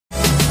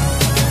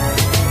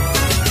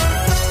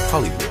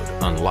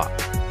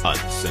Unlocked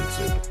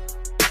Uncensored.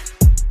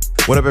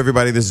 What up,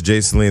 everybody? This is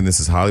Jason Lee, and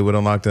this is Hollywood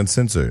Unlocked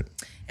Uncensored.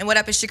 And what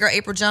up, it's your girl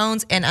April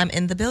Jones, and I'm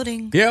in the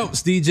building. Yo,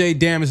 it's DJ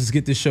Damage. Let's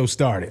get this show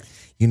started.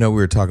 You know, we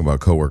were talking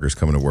about coworkers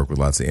coming to work with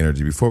lots of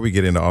energy. Before we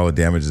get into all the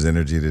Damage's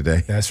energy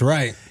today, That's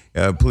right.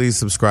 please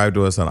subscribe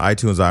to us on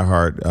iTunes,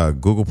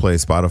 iHeart, Google Play,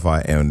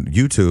 Spotify, and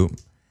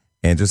YouTube.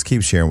 And just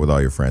keep sharing with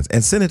all your friends.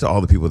 And send it to all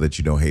the people that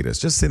you don't hate us.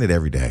 Just send it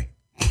every day.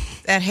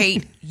 That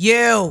hate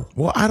you.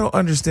 Well, I don't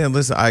understand.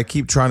 Listen, I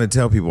keep trying to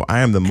tell people I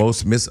am the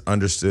most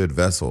misunderstood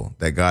vessel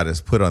that God has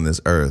put on this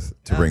earth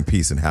to bring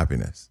peace and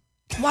happiness.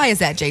 Why is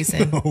that,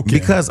 Jason? Okay.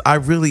 Because I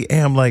really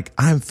am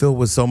I'm filled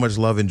with so much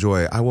love and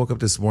joy. I woke up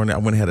this morning, I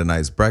went and had a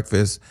nice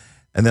breakfast,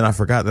 and then I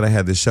forgot that I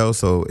had this show.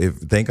 So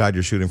thank God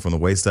you're shooting from the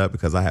waist up,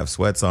 because I have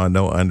sweats on,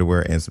 no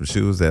underwear, and some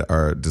shoes that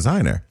are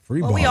designer.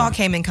 Well, we all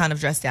came in kind of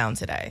dressed down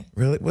today.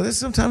 Really? Well,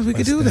 sometimes we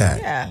could do that.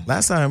 Yeah.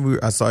 Last time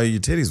I saw you,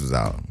 your titties was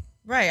out.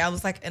 Right, I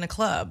was like in a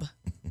club.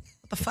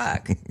 What the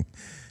fuck?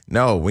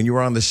 No, when you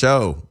were on the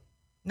show.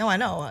 No, I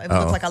know. It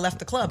looked like I left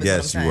the club. Is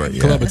Yes, what I'm you were. saying.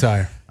 Yeah. Club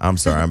attire. I'm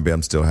sorry,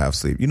 I'm still half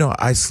asleep. You know,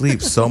 I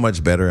sleep so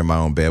much better in my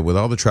own bed with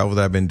all the travel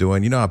that I've been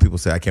doing. You know how people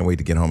say, I can't wait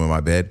to get home in my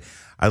bed?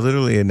 I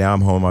literally, and now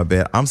I'm home in my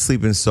bed. I'm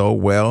sleeping so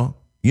well.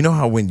 You know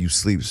how when you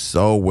sleep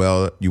so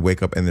well, you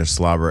wake up and there's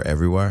slobber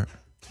everywhere?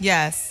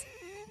 Yes.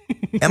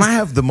 And I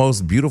have the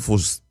most beautiful,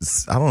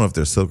 I don't know if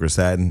they're silk or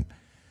satin.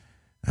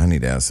 I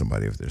need to ask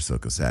somebody if they're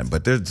silk or satin.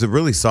 But they're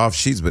really soft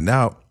sheets. But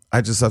now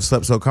I've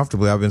slept so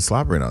comfortably, I've been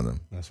slobbering on them.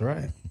 That's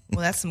right.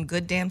 Well, that's some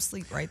good damn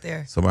sleep right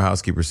there. So my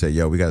housekeeper said,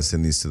 yo, we got to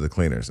send these to the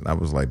cleaners. And I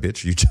was like,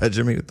 bitch, are you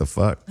judging me? What the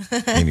fuck?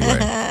 Anyway.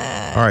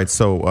 All right.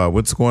 So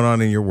what's going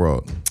on in your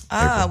world?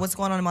 What's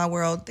going on in my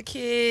world? The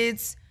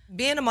kids,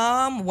 being a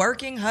mom,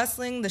 working,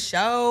 hustling, the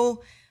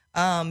show,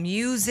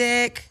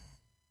 music.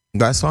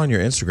 I saw on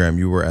your Instagram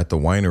you were at the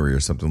winery or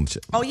something.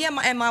 Oh yeah,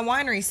 my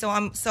winery.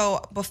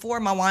 So before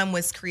my wine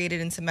was created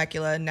in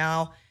Temecula,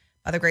 now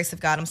by the grace of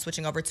God, I'm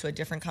switching over to a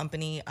different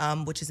company,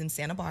 which is in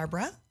Santa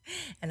Barbara,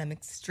 and I'm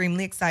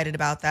extremely excited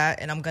about that.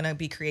 And I'm gonna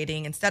be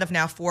creating, instead of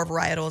now 4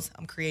 varietals,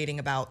 I'm creating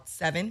about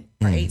 7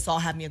 or 8. So I'll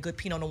have me a good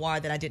Pinot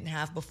Noir that I didn't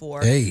have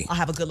before. Hey. I'll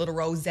have a good little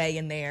rosé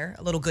in there,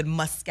 a little good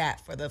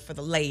Muscat for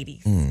the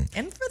ladies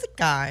and for the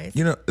guys.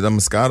 You know, the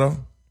Moscato?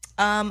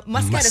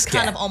 Muscat is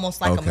kind of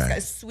almost like Okay. a Muscat.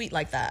 It's sweet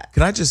like that.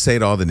 Can I just say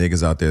to all the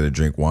niggas out there that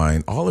drink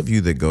wine, all of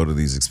you that go to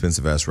these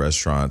expensive-ass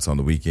restaurants on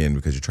the weekend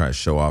because you're trying to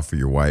show off for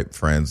your white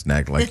friends and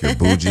act like you're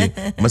bougie,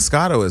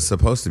 Moscato is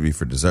supposed to be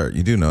for dessert.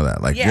 You do know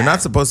that. Like, Yeah. You're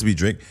not supposed to be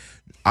drink.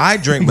 I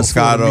drink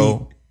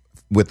Moscato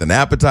with an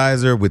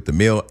appetizer, with the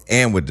meal,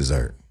 and with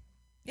dessert.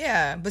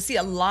 Yeah, but see,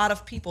 a lot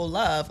of people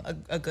love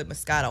a good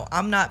Moscato.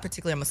 I'm not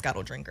particularly a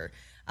Moscato drinker.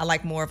 I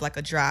like more of like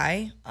a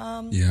dry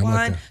I'm wine.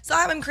 like So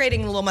I've been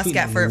creating a little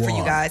Muscat for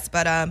you guys.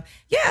 But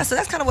yeah, so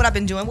that's kind of what I've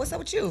been doing. What's up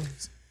with you?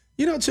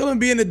 You know, chilling,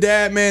 being a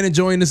dad, man,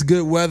 enjoying this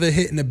good weather,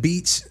 hitting the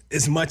beach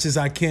as much as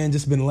I can,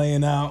 just been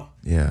laying out.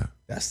 Yeah.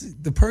 That's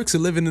the perks of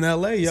living in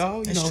LA,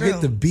 y'all. You know, true.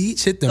 hit the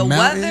beach, hit the The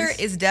mountains. weather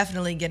is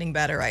definitely getting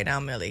better right now.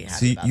 I'm really happy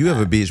See, about you that.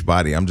 have a beach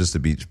body. I'm just a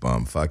beach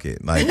bum. Fuck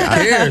it. Like, Who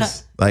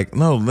cares?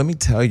 no, let me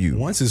tell you.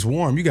 Once it's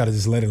warm, you got to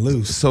just let it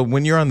loose. So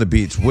when you're on the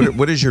beach,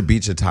 what is your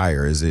beach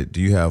attire? Do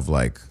you have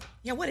like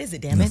Yeah, what is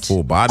it, Damage?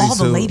 full bodysuit? All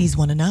the ladies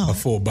want to know. A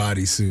full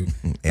bodysuit.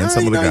 And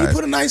some of the You guys.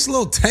 put a nice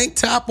little tank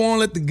top on,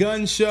 let the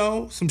gun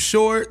show, some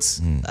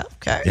shorts.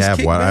 Okay. Yeah,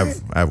 kick back.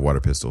 I have water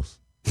pistols.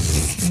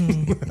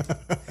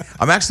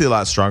 I'm actually a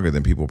lot stronger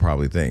than people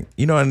probably think.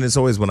 You know, and it's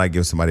always when I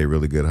give somebody a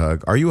really good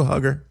hug. Are you a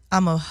hugger?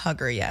 I'm a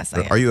hugger, yes.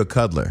 I am. Are you a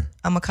cuddler?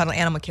 I'm a cuddler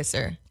and I'm a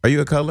kisser. Are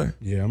you a cuddler?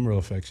 Yeah, I'm real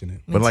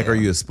affectionate. But like, too. are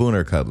you a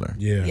spooner cuddler?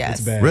 Yeah, Yes.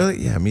 it's bad. Really?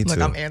 Yeah, me too.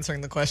 Look, I'm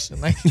answering the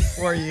question like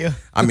for you.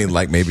 I mean,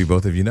 like maybe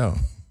both of you know.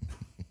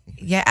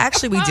 Yeah,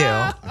 actually we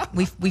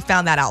do. We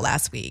found that out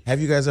last week. Have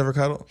you guys ever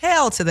cuddled?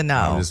 Hell to the no.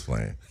 I'm just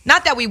playing.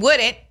 Not that we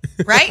wouldn't,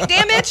 right?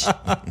 Damage.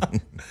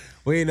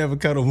 We ain't never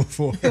cuddled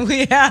before.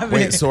 We haven't.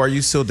 Wait, so are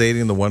you still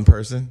dating the one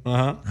person?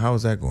 Uh-huh. How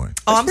is that going?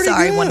 Oh, I'm pretty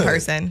sorry, good. one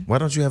person. Why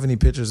don't you have any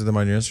pictures of them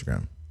on your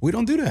Instagram? We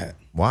don't do that.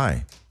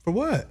 Why? For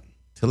what?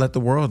 To let the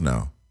world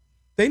know.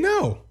 They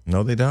know.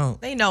 No, they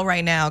don't. They know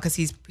right now because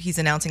he's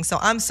announcing. So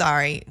I'm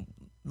sorry,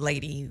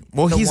 lady.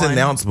 Well, the he's one.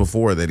 announced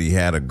before that he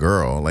had a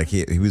girl. Like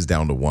he was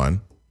down to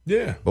one.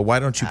 Yeah. But why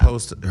don't you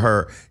post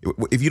her?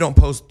 If you don't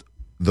post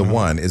the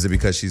one, is it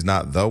because she's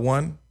not the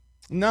one?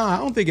 No, I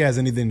don't think it has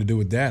anything to do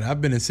with that.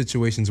 I've been in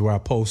situations where I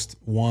post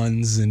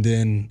ones and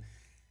then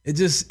it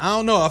just, I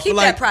don't know. I Keep feel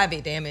that like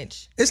private,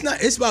 Damage.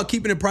 it's about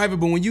keeping it private,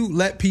 but when you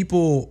let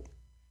people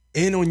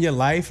in on your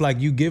life,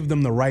 like you give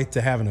them the right to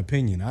have an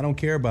opinion. I don't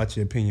care about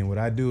your opinion. What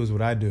I do is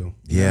what I do. You know what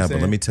Yeah, I'm but let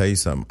saying? me tell you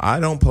something. I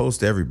don't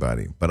post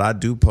everybody, but I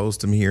do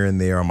post them here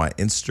and there on my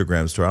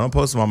Instagram story. I don't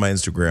post them on my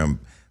Instagram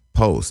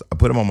post. I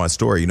put them on my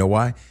story. You know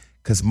why?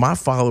 Because my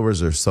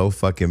followers are so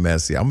fucking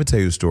messy. I'm going to tell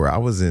you a story. I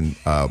was in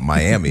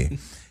Miami.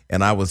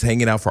 And I was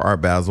hanging out for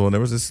Art Basel, and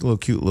there was this little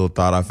cute little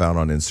thought I found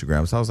on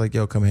Instagram. So I was like,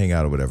 yo, come hang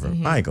out or whatever.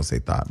 I ain't gonna say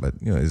thought, but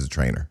you know, he's a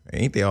trainer.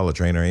 Ain't they all a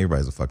trainer?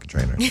 Everybody's a fucking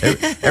trainer.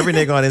 Every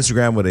nigga on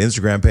Instagram with an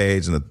Instagram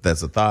page and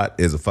that's a thought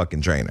is a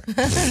fucking trainer.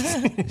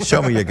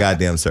 Show me your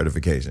goddamn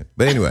certification.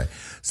 But anyway,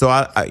 so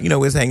I you know,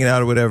 we was hanging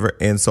out or whatever,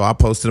 and so I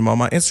posted him on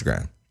my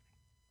Instagram,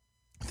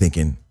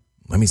 thinking,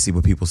 let me see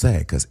what people say,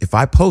 because if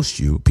I post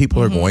you,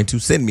 people are going to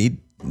send me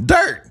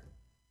dirt.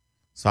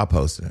 So I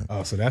posted him.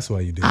 Oh, so that's why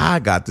you did it. I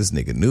got this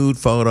nigga nude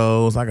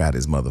photos. I got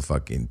his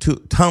motherfucking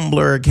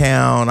Tumblr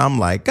account. I'm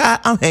like, God,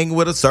 I'm hanging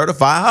with a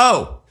certified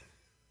hoe.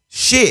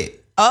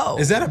 Shit. Oh.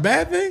 Is that a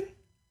bad thing?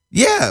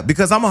 Yeah,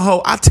 because I'm a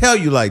hoe. I tell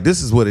you, like,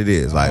 this is what it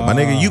is. Like, my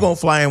nigga, you gonna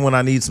fly in when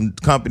I need some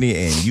company,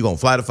 and you gonna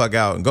fly the fuck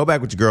out and go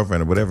back with your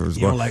girlfriend or whatever is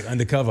You going. don't like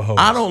undercover hoes.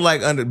 I don't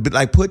like but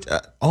like put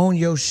own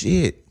your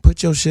shit.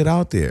 Put your shit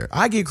out there.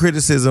 I get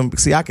criticism.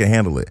 See, I can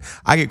handle it.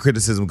 I get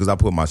criticism because I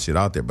put my shit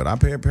out there, but I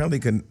apparently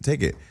couldn't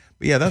take it.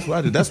 But yeah, that's what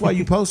I do. That's why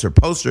you post her.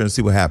 Post her and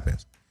see what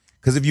happens.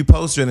 Because if you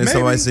post her and then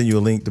somebody send you a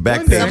link to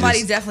back pages,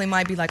 somebody definitely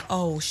might be like,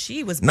 "Oh,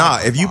 she was." Nah,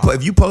 if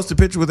you post a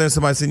picture with her and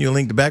somebody send you a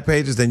link to back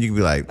pages, then you can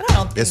be like, but I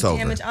don't think "It's over."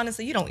 damage.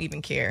 Honestly, you don't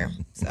even care.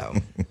 So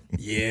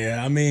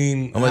Yeah, I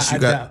mean, unless you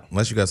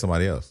got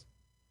somebody else.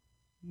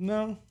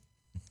 No.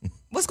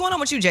 what's going on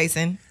with you,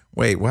 Jason?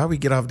 Wait, why we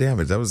get off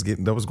damage? That was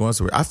going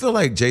somewhere. I feel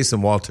like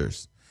Jason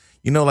Walters.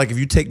 You know, like if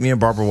you take me and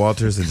Barbara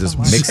Walters and just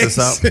mix us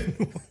up.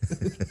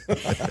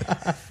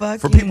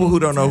 For people who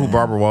don't know who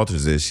Barbara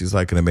Walters is, she's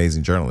like an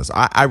amazing journalist.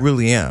 I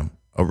really am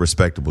a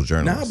respectable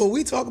journalist. Nah, but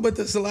we talk about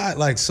this a lot,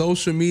 like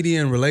social media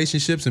and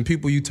relationships and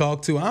people you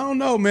talk to. I don't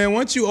know, man.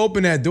 Once you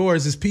open that door,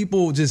 it's just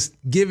people just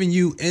giving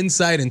you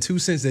insight and 2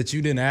 cents that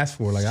you didn't ask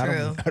for. Like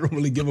I don't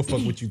really give a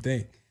fuck what you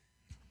think,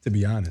 to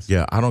be honest.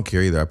 Yeah, I don't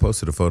care either. I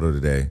posted a photo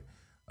today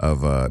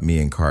of me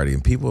and Cardi,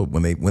 and people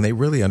when they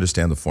really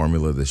understand the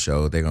formula of the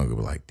show, they're gonna go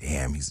like,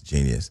 "Damn, he's a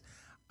genius."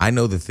 I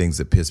know the things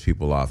that piss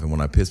people off, and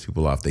when I piss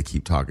people off, they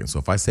keep talking. So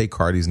if I say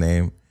Cardi's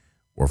name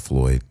or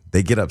Floyd,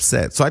 they get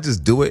upset. So I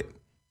just do it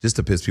just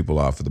to piss people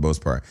off for the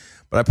most part.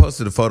 But I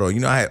posted a photo.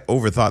 You know, I had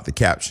overthought the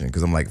caption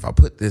because I'm like, if I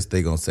put this,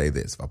 they gonna say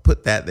this. If I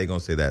put that, they gonna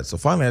say that. So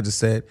finally, I just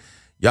said,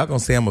 y'all gonna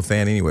say I'm a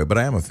fan anyway, but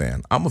I am a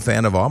fan. I'm a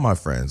fan of all my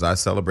friends. I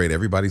celebrate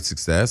everybody's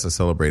success. I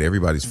celebrate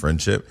everybody's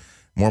friendship.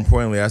 More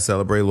importantly, I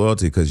celebrate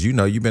loyalty because you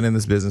know you've been in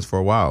this business for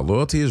a while.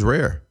 Loyalty is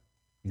rare.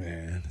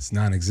 Man, it's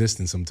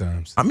non-existent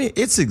sometimes. I mean,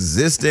 it's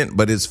existent,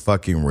 but it's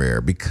fucking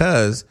rare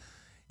because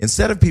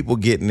instead of people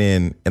getting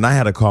in, and I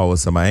had a call with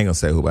somebody, I ain't gonna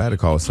say who, but I had a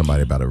call with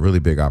somebody about a really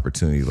big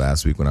opportunity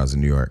last week when I was in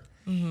New York.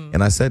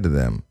 And I said to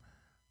them,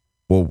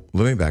 well,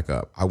 let me back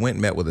up. I went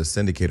and met with a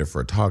syndicator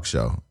for a talk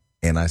show.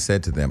 And I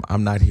said to them,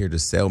 I'm not here to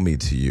sell me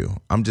to you.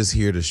 I'm just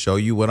here to show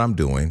you what I'm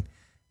doing,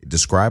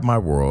 describe my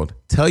world,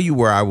 tell you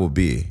where I will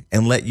be,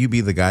 and let you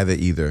be the guy that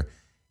either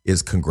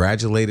is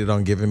congratulated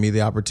on giving me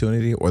the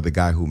opportunity or the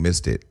guy who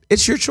missed it.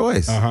 It's your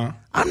choice. I'm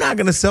not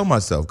going to sell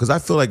myself because I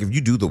feel like if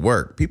you do the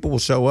work, people will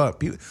show up.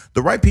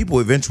 The right people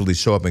eventually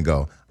show up and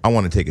go, I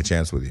want to take a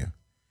chance with you.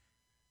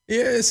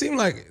 Yeah, it seemed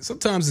like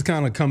sometimes it's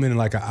kind of come in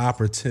like an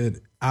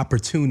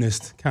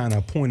opportunist kind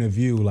of point of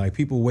view. Like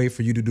people wait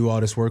for you to do all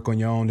this work on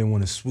your own, then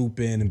want to swoop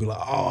in and be like,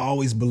 oh, I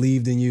always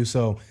believed in you.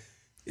 So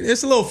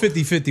it's a little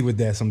 50-50 with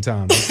that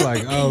sometimes. It's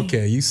like,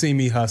 okay, you see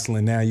me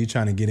hustling now, you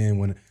trying to get in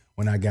when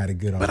I got it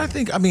good on. But I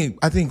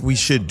think we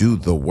should do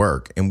the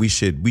work, and we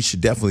should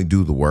definitely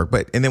do the work.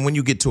 And then when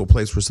you get to a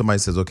place where somebody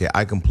says, okay,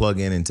 I can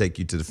plug in and take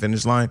you to the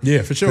finish line.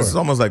 Yeah, for sure. It's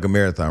almost like a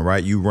marathon,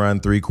 right? You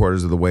run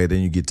 3/4 of the way,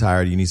 then you get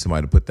tired. You need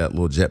somebody to put that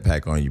little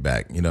jetpack on your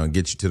back, and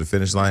get you to the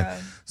finish line.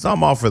 Yeah. So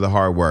I'm all for the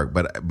hard work,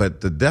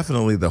 but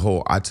definitely the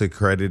whole I took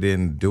credit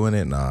in doing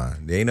it. Nah,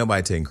 there ain't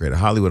nobody taking credit.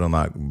 Hollywood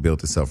Unlocked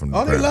built itself from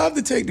the ground. They love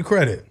to take the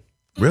credit.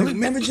 Really?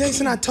 Remember,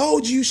 Jason, I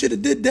told you should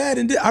have did that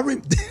and did.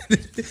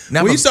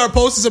 When you start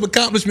posting some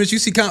accomplishments, you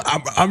see,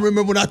 I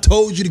remember when I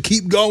told you to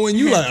keep going.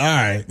 You like, all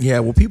right. Yeah,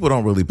 well, people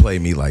don't really play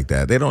me like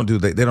that. They don't do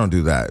that. They don't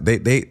do that.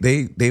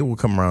 They will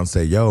come around and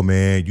say, yo,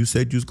 man, you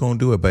said you was going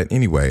to do it. But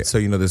anyway, so,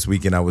 this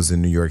weekend I was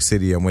in New York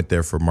City. I went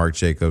there for Marc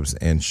Jacobs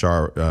and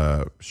Shar,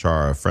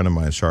 a friend of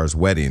mine, Char's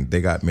wedding.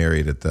 They got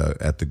married at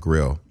the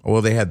grill.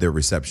 Well, they had their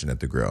reception at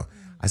the grill.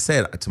 I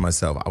said to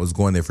myself, I was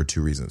going there for 2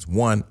 reasons.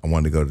 One, I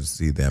wanted to go to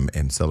see them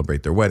and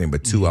celebrate their wedding.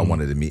 But 2, I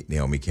wanted to meet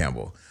Naomi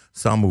Campbell.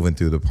 So I'm moving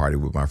through the party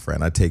with my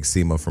friend. I take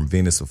Seema from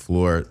Venus of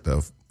Fleur,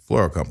 the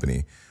floral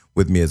company,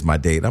 with me as my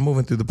date. I'm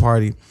moving through the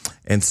party.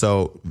 And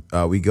so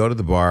we go to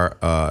the bar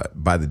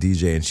by the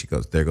DJ, and she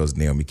goes, there goes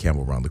Naomi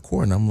Campbell around the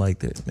corner. And I'm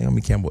like,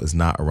 Naomi Campbell is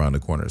not around the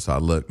corner. So I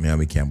look,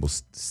 Naomi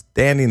Campbell's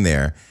standing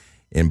there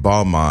in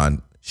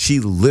Balmain.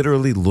 She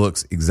literally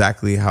looks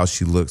exactly how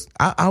she looks.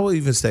 I will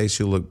even say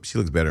she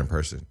looks better in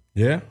person.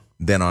 Yeah.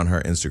 Than on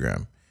her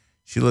Instagram.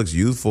 She looks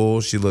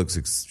youthful. She looks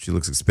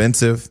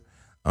expensive.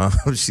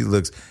 She's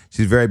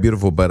very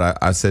beautiful.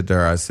 But I said to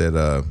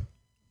her,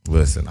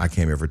 listen, I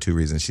came here for 2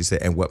 reasons. She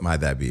said, and what might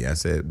that be? I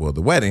said, well,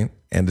 the wedding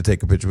and to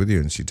take a picture with you.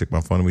 And she took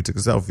my phone and we took a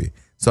selfie.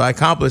 So I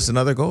accomplished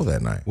another goal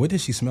that night. What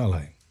did she smell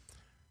like?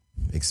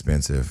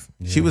 Expensive.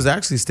 Yeah. She was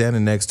actually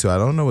standing next to, I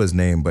don't know his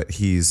name, but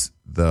he's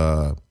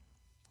the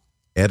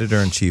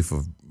editor-in-chief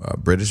of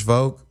British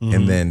Vogue,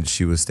 and then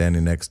she was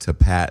standing next to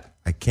Pat.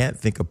 I can't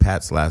think of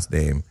Pat's last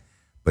name,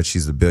 but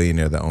she's a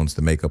billionaire that owns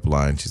the makeup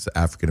line. She's an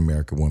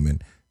African-American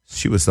woman.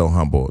 She was so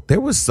humble.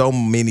 There was so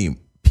many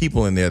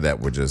people in there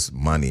that were just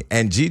money.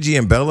 And Gigi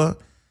and Bella,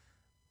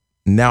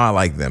 now I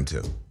like them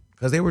too.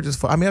 Because they were just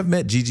fun. I mean, I've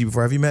met Gigi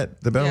before. Have you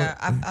met the Bella?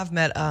 Yeah, I've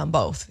met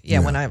both. Yeah,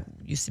 when I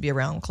used to be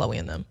around Chloe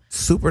and them.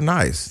 Super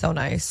nice. So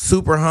nice.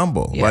 Super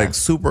humble. Yeah. Like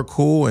super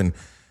cool. And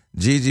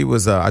Gigi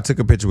was, I took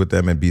a picture with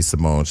them and B.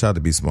 Simone. Shout out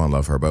to B. Simone,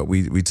 love her. But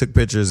we took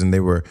pictures and they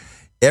were,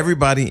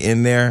 everybody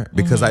in there,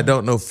 because I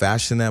don't know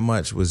fashion that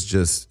much, was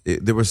just,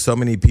 there were so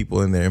many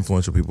people in there,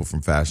 influential people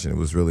from fashion. It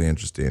was really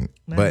interesting.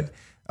 Nice. But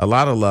a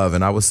lot of love.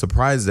 And I was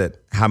surprised at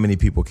how many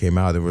people came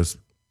out. There was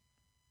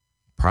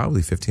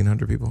probably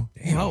 1,500 people.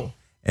 Whoa.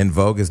 And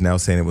Vogue is now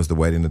saying it was the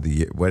wedding of the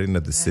year, wedding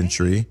of the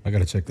century. I got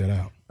to check that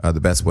out.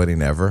 The best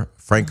wedding ever.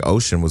 Frank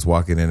Ocean was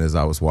walking in as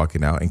I was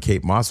walking out, and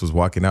Kate Moss was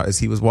walking out as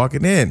he was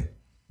walking in.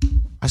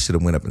 I should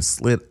have went up and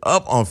slid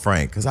up on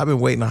Frank because I've been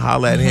waiting to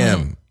holler at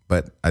him,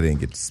 but I didn't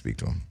get to speak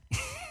to him.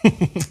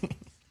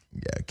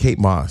 Yeah, Kate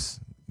Moss.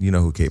 You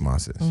know who Kate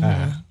Moss is?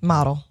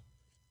 Model.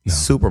 No.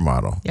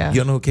 Supermodel. Yeah. You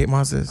don't know who Kate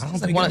Moss is? She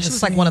was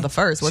like one of the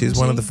first. She's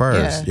one of the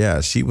first.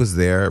 Yeah, she was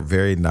there.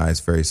 Very nice,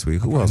 very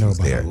sweet. Who else was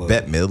there?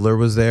 Bette Midler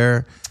was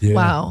there. Yeah.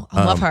 Wow,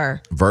 I love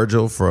her.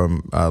 Virgil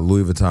from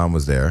Louis Vuitton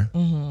was there.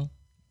 And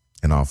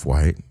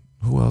Off-White.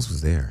 Who else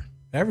was there?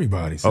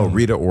 Everybody. Oh,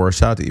 Rita Ora.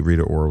 Shout out to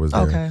Rita Ora was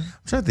there. Okay. I'm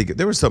trying to think.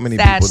 There were so many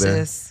people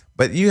there.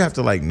 But you have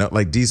to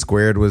like D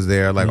Squared was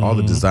there. Like all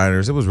the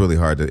designers. It was really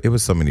hard. It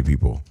was so many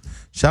people.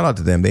 Shout out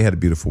to them. They had a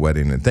beautiful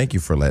wedding. And thank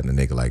you for letting a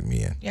nigga like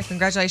me in. Yeah,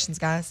 congratulations,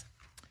 guys.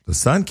 The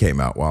sun came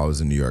out while I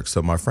was in New York.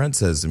 So my friend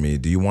says to me,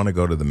 do you want to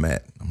go to the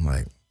Met? I'm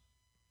like,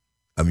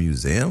 a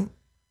museum?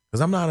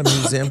 Because I'm not a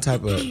museum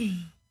type of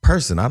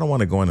person. I don't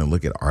want to go in and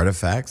look at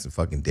artifacts and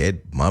fucking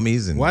dead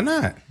mummies. And why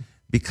not?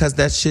 Because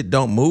that shit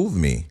don't move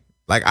me.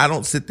 Like, I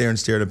don't sit there and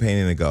stare at a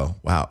painting and go,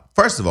 wow.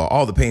 First of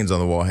all the paintings on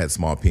the wall had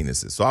small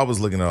penises. So I was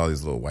looking at all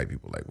these little white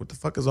people like, what the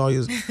fuck is all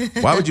yours?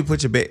 Why would you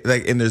put your baby?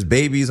 Like, and there's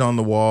babies on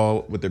the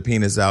wall with their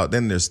penis out.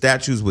 Then there's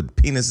statues with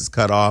penises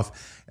cut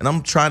off. And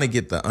I'm trying to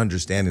get the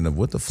understanding of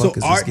what the fuck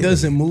is this. So art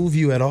doesn't move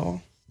you at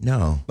all?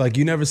 No. Like,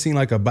 you never seen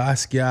like a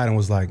Basquiat and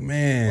was like,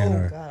 man.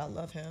 Oh, God, I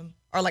love him.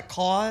 Or like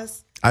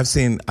Cause. I've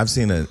seen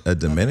a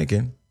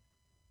Dominican.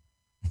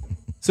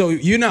 So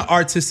you're not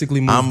artistically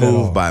moved I'm at all.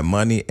 moved by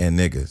money and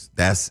niggas.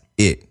 That's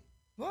it.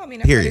 Well, I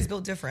mean, Period. everybody's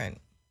built different.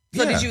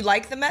 So did you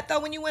like the Met though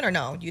when you went, or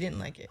no? You didn't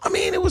like it? I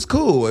mean, it was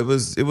cool. It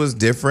was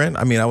different.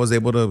 I mean, I was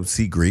able to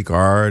see Greek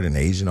art and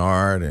Asian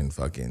art and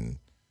fucking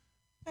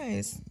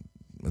Nice.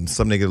 and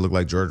some nigga that looked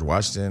like George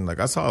Washington. Like,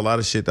 I saw a lot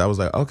of shit that I was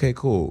like, okay,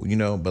 cool, you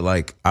know. But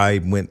like, I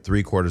went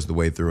 3/4 of the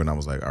way through and I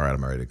was like, all right,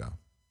 I'm ready to go.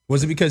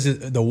 Was it because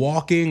of the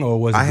walking or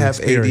was it I the have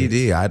experience?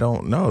 ADD. I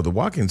don't know. The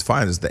walking's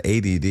fine. It's the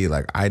ADD.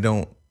 Like,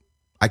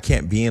 I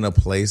can't be in a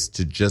place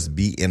to just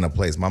be in a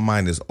place. My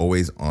mind is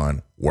always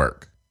on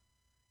work.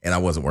 And I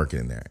wasn't working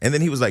in there. And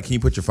then he was like, can you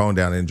put your phone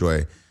down and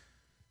enjoy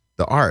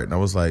the art? And I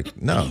was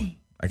like, no,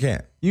 I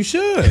can't. You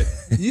should.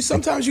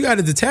 Sometimes you got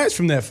to detach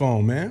from that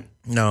phone, man.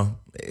 No,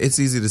 it's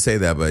easy to say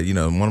that. But, you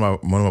know, one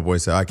of my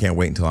boys said, I can't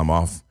wait until I'm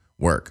off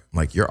work. I'm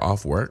like, you're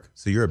off work?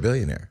 So you're a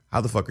billionaire.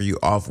 How the fuck are you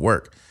off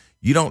work?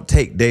 You don't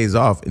take days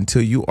off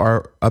until you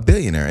are a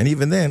billionaire. And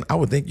even then, I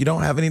would think you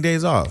don't have any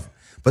days off.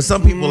 But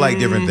some people like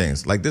different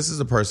things. Like, this is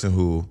a person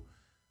who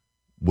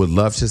would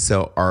love to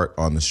sell art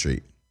on the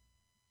street.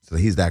 So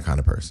he's that kind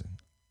of person.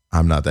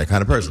 I'm not that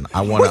kind of person.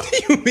 What do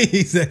you mean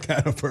he's that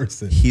kind of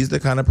person? He's the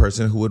kind of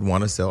person who would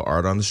want to sell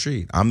art on the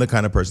street. I'm the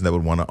kind of person that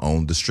would want to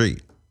own the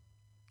street.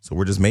 So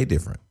we're just made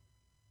different.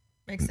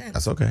 Makes sense.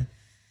 That's okay.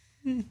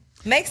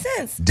 Makes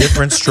sense.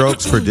 Different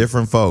strokes for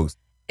different folks.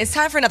 It's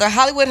time for another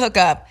Hollywood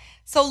hookup.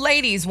 So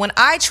ladies, when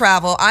I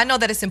travel, I know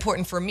that it's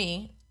important for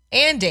me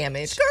and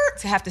Damage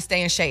to have to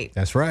stay in shape.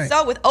 That's right.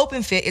 So with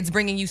OpenFit, it's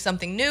bringing you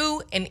something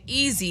new and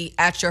easy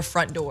at your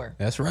front door.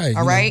 That's right.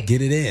 All right.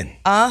 Get it in.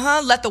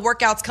 Let the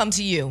workouts come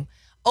to you.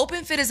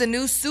 OpenFit is a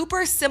new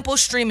super simple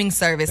streaming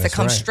service that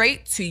comes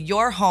straight to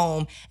your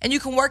home, and you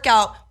can work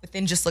out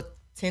within just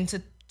 10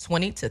 to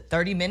 20 to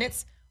 30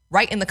 minutes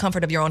right in the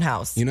comfort of your own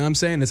house. You know what I'm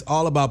saying? It's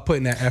all about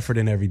putting that effort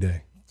in every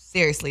day.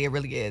 Seriously, it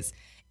really is.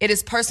 It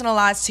is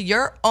personalized to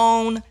your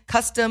own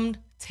custom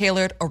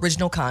tailored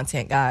original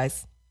content,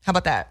 guys. How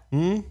about that?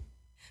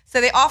 So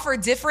they offer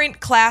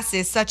different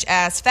classes such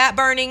as fat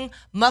burning,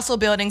 muscle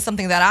building,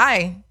 something that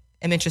I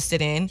am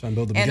interested in, Trying to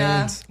build them and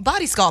gains.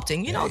 body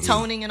sculpting, you know,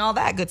 toning and all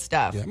that good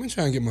stuff. Yeah, I'm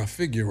trying to get my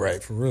figure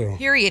right for real.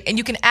 Period. And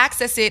you can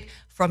access it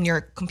from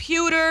your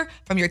computer,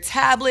 from your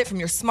tablet, from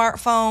your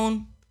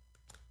smartphone.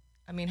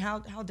 I mean, how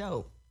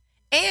dope.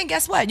 And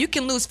guess what? You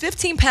can lose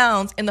 15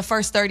 pounds in the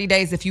first 30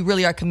 days if you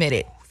really are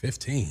committed.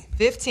 15.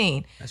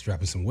 15. That's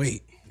dropping some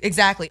weight.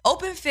 Exactly.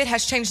 OpenFit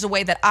has changed the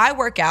way that I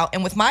work out,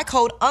 and with my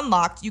code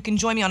UNLOCKED, you can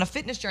join me on a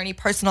fitness journey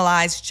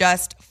personalized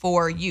just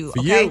for you.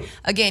 Okay?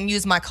 Again,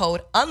 use my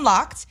code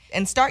UNLOCKED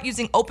and start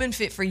using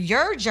OpenFit for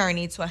your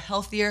journey to a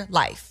healthier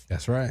life.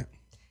 That's right.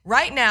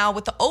 Right now,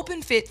 with the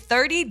Open Fit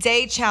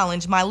 30-day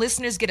challenge, my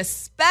listeners get a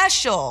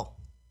special,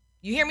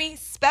 you hear me?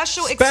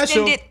 Special.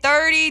 Extended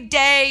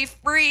 30-day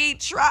free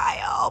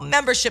trial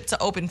membership to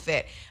Open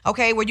Fit,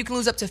 okay, where you can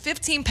lose up to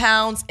 15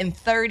 pounds in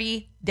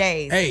 30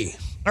 days. Hey.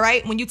 All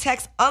right, when you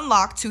text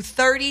UNLOCK to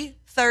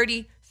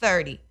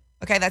 303030,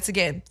 okay, that's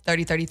again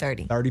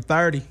 303030.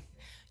 3030.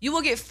 You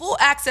will get full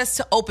access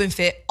to Open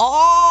Fit,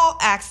 all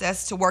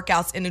access to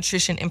workouts and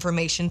nutrition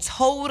information,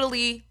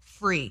 totally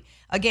free.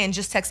 Again,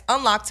 just text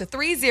UNLOCK to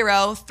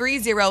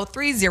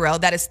 303030.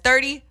 That is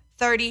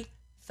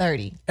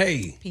 303030.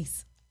 Hey.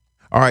 Peace.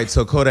 All right,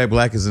 so Kodak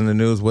Black is in the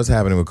news. What's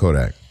happening with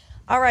Kodak?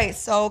 All right,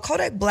 so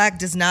Kodak Black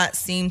does not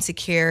seem to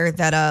care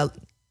that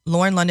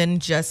Lauren London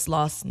just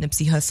lost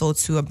Nipsey Hussle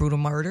to a brutal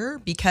murder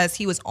because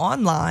he was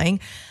online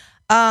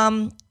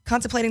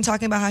contemplating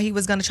talking about how he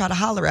was going to try to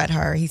holler at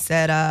her. He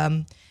said,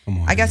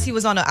 I guess he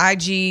was on an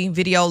IG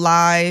video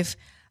live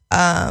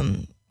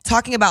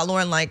talking about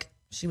Lauren like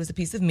she was a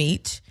piece of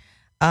meat,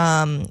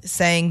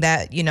 saying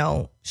that, you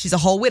know, she's a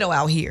whole widow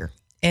out here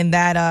and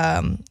that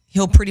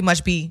he'll pretty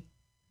much be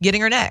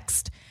getting her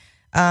next.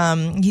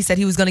 He said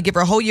he was going to give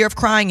her a whole year of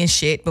crying and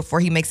shit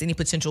before he makes any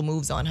potential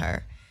moves on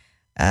her.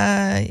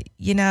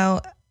 You know,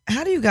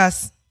 how do you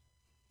guys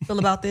feel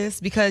about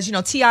this? Because, you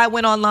know, T.I.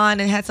 went online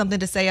and had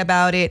something to say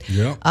about it.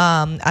 Yeah.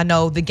 I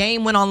know The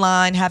Game went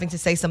online having to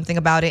say something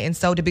about it. And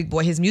so did Big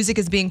Boy. His music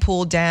is being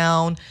pulled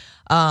down.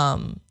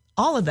 All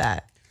of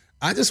that.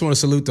 I just want to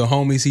salute the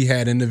homies he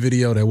had in the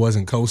video that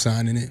wasn't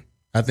co-signing it.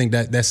 I think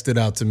that stood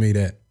out to me,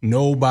 that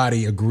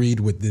nobody agreed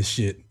with this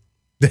shit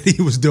that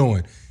he was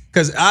doing.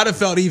 Because I'd have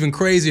felt even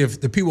crazier if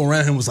the people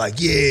around him was like,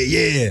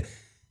 yeah.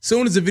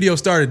 Soon as the video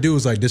started, dude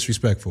was like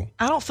disrespectful.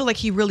 I don't feel like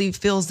he really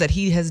feels that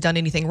he has done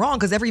anything wrong,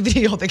 because every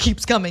video that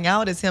keeps coming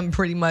out is him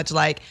pretty much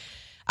like,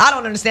 I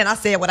don't understand. I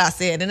said what I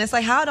said. And it's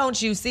like, how don't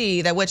you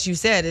see that what you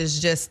said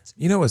is just,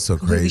 you know what's so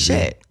completely crazy?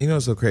 shit? You know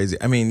what's so crazy?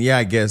 I mean, yeah,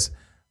 I guess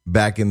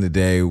back in the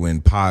day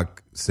when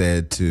Pac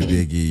said to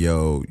Biggie,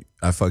 yo,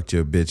 I fucked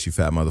your bitch, you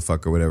fat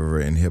motherfucker, whatever,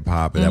 in hip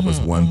hop, and that was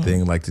one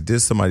thing. Like, to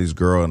diss somebody's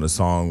girl in a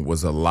song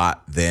was a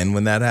lot then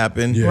when that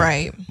happened. Yeah.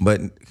 Right.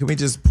 But can we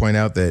just point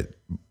out that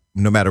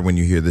no matter when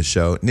you hear the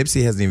show,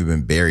 Nipsey hasn't even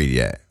been buried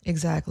yet.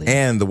 Exactly.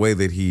 And the way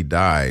that he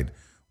died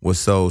was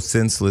so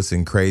senseless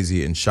and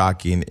crazy and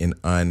shocking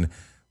and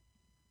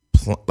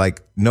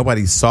like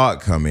nobody saw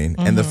it coming.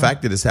 And the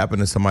fact that it's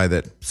happened to somebody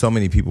that so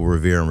many people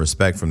revere and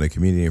respect from the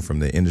community and from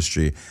the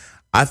industry,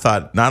 I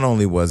thought not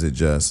only was it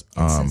just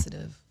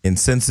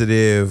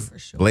insensitive,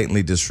 sure.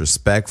 blatantly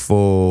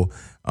disrespectful,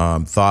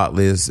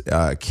 thoughtless,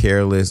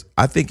 careless.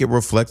 I think it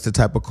reflects the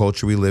type of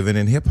culture we live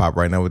in hip hop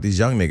right now with these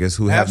young niggas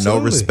who have no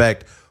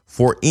respect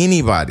for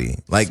anybody.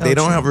 Like, So they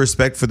don't true. have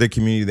respect for their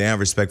community. They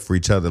have respect for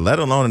each other, let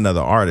alone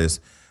another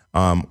artist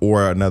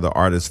or another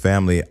artist's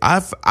family.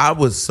 I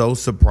was so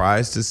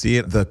surprised to see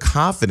it. The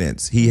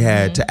confidence he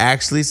had to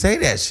actually say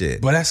that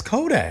shit. But that's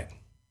Kodak.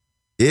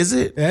 Is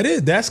it? That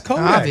is. That's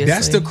Kodak. Obviously.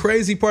 That's the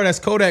crazy part. That's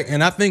Kodak.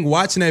 And I think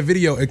watching that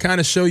video, it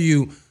kind of show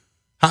you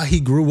how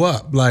he grew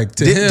up. Like,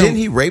 to him, Didn't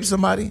he rape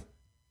somebody?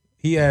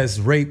 he has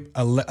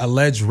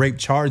alleged rape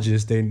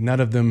charges. None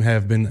of them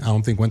have been, I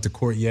don't think, went to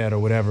court yet or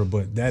whatever,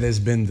 but that has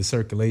been the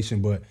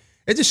circulation. But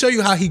it just show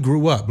you how he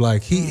grew up.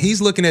 Like,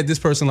 he's looking at this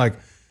person like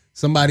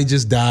somebody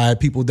just died.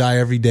 People die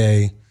every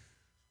day.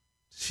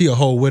 She a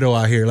whole widow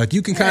out here. Like,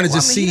 you can kind of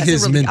just see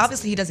his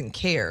obviously he doesn't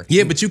care.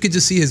 Yeah, but you could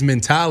just see his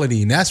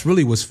mentality, and that's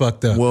really what's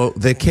fucked up. Well,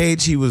 the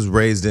cage he was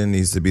raised in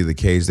needs to be the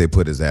cage they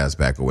put his ass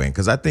back away in.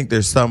 Because I think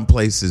there's some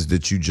places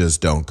that you just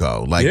don't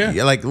go. Like,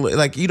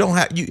 like you don't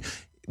have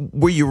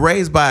were you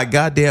raised by a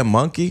goddamn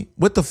monkey?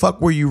 What the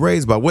fuck were you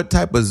raised by? What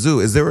type of zoo?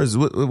 Is there a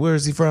zoo? Where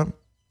is he from?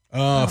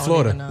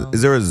 Florida.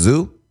 Is there a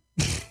zoo?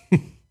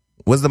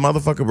 Was the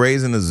motherfucker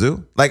raised in a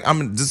zoo? Like,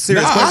 I'm just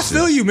serious question. I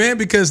feel you, man,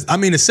 because I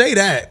mean, to say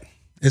that,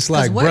 it's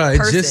like, bruh,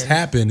 it just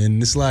happened, and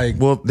it's like,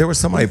 well, there was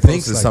somebody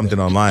posted something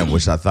online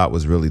which I thought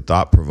was really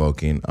thought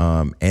provoking,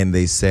 and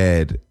they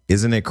said,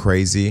 "Isn't it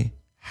crazy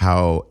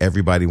how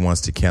everybody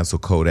wants to cancel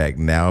Kodak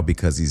now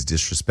because he's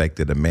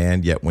disrespected a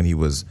man? Yet when he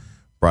was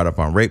brought up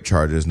on rape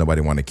charges, nobody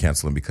wanted to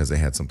cancel him because they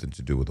had something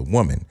to do with a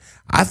woman."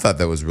 I thought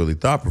that was really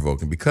thought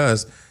provoking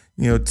because,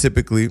 you know,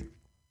 typically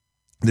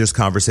there's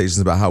conversations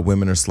about how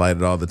women are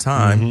slighted all the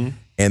time.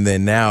 And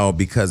then now,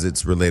 because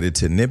it's related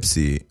to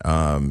Nipsey,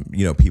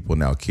 you know, people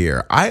now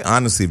care. I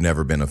honestly have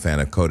never been a fan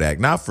of Kodak,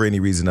 not for any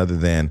reason other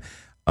than,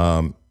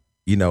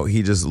 you know,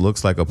 he just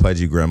looks like a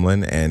pudgy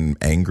gremlin and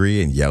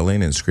angry and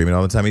yelling and screaming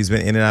all the time. He's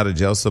been in and out of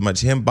jail so much.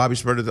 Him, Bobby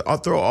Shmurda, I'll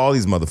throw all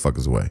these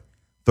motherfuckers away.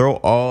 Throw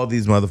all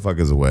these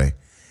motherfuckers away.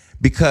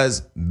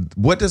 Because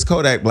what does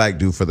Kodak Black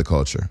do for the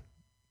culture?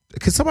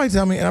 Could somebody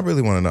tell me? And I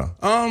really want to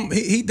know.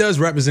 He does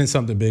represent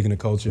something big in the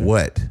culture.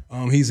 What?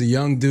 He's a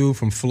young dude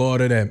from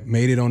Florida that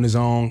made it on his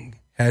own,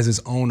 has his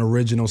own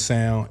original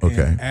sound,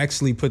 and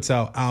actually puts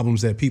out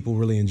albums that people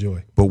really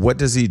enjoy. But what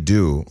does he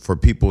do for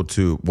people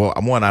to? Well,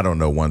 one, I don't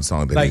know one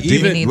song that like he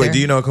even. Wait, do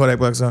you know a Kodak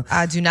Black song?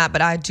 I do not,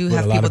 but I do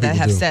have people that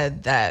have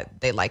said that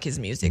they like his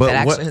music. But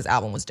that actually his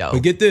album was dope.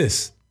 But get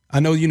this. I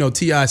know,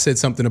 T.I. said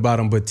something about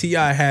him, but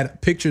T.I.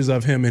 had pictures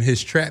of him in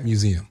his trap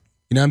museum.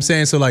 You know what I'm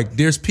saying? So, like,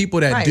 there's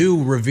people that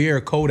do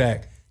revere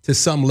Kodak to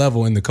some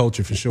level in the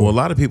culture for sure. Well, a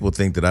lot of people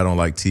think that I don't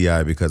like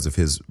T.I. because of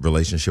his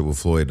relationship with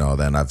Floyd and all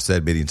that. And I've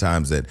said many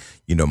times that,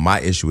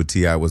 my issue with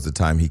T.I. was the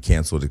time he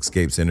canceled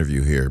Escape's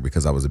interview here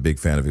because I was a big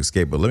fan of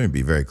Escape. But let me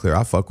be very clear.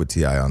 I fuck with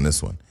T.I. on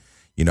this one.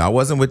 I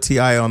wasn't with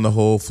T.I. on the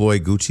whole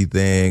Floyd Gucci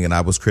thing, and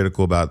I was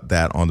critical about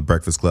that on The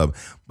Breakfast Club.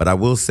 But I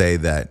will say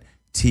that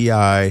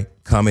T.I.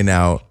 coming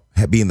out,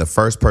 being the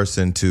first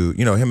person to,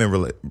 him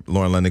and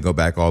Lauren London go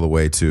back all the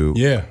way to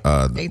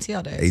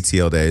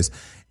ATL days.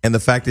 And the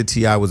fact that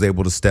T.I. was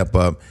able to step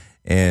up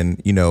and,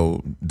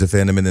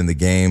 defend him and in the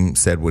game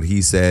said what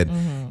he said.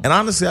 Mm-hmm. And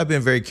honestly, I've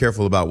been very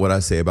careful about what I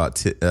say about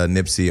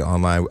Nipsey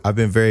online. I've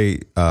been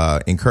very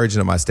encouraging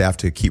of my staff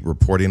to keep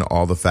reporting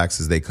all the facts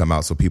as they come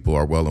out so people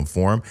are well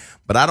informed.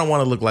 But I don't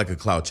want to look like a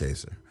clout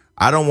chaser.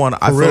 I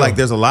feel like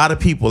there's a lot of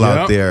people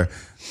out there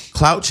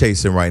clout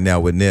chasing right now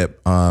with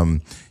Nip.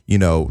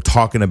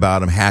 Talking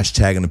about him,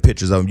 hashtagging the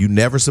pictures of him. You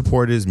never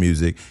supported his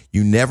music.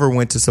 You never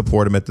went to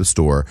support him at the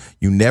store.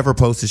 You never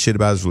posted shit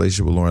about his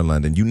relationship with Lauren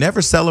London. You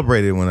never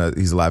celebrated when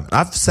he's alive.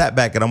 I've sat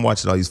back and I'm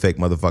watching all these fake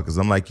motherfuckers.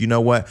 I'm like, you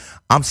know what?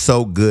 I'm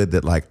so good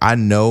that like I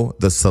know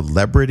the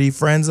celebrity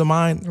friends of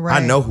mine.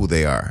 Right. I know who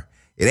they are.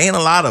 It ain't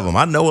a lot of them.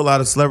 I know a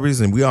lot of celebrities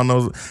and we all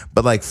know,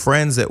 but like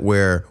friends that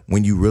where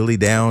when you really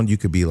down, you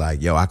could be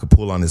like, yo, I could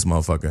pull on this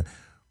motherfucker.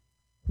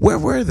 Where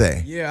were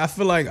they? Yeah, I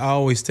feel like I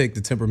always take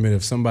the temperament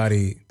of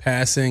somebody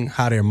passing,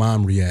 how their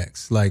mom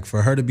reacts. Like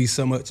for her to be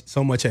so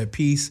much at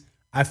peace,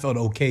 I felt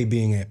okay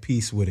being at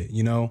peace with it,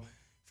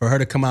 For her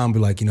to come out and be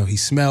like, he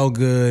smelled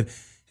good,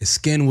 his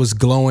skin was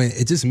glowing.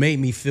 It just made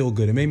me feel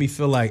good. It made me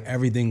feel like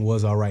everything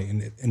was all right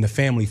and the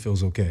family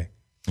feels okay.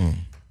 Mm.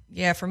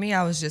 Yeah, for me,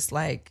 I was just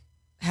like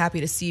happy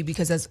to see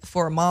because as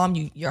for a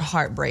mom, your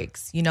heart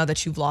breaks,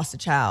 that you've lost a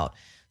child.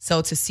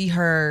 So to see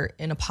her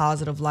in a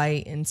positive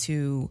light and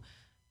to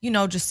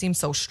just seems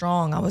so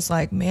strong. I was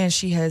like, man,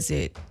 she has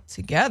it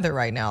together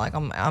right now. Like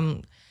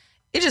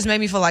it just made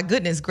me feel like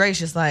goodness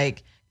gracious,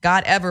 like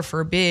God ever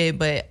forbid,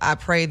 but I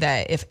pray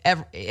that if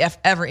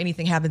ever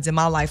anything happens in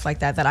my life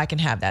like that I can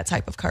have that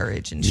type of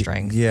courage and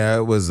strength. Yeah,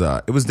 it was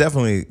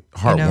definitely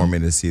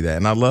heartwarming to see that.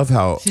 And I love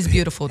how she's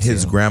beautiful too.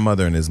 His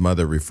grandmother and his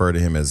mother refer to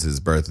him as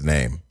his birth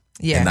name.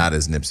 Yeah. And not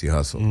as Nipsey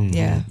Hussle. Mm-hmm.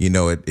 Yeah.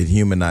 It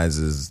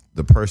humanizes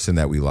the person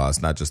that we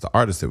lost, not just the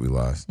artist that we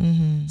lost.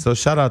 Mm-hmm. So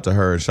shout out to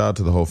her and shout out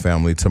to the whole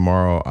family.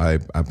 Tomorrow I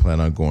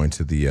plan on going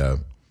to the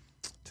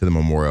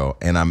memorial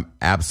and I'm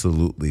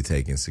absolutely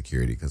taking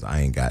security because I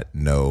ain't got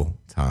no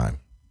time.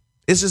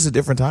 It's just a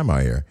different time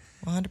out here.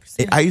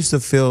 100%. I used to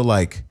feel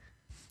like,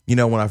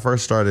 when I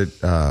first started,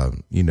 I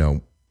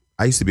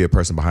used to be a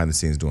person behind the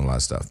scenes doing a lot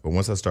of stuff. But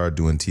once I started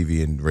doing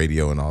TV and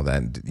radio and all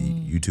that, and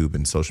YouTube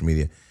and social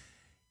media,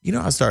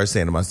 I started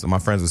saying to my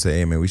friends would say,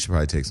 hey, man, we should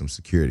probably take some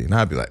security. And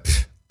I'd be like,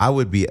 I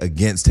would be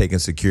against taking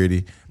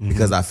security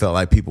because I felt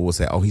like people would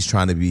say, oh, he's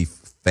trying to be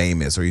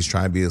famous or he's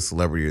trying to be a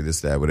celebrity or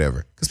this, that,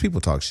 whatever. Because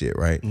people talk shit,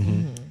 right?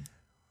 Mm-hmm.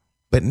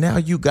 But now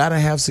you got to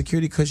have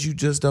security because you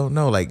just don't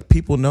know. Like,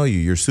 people know you.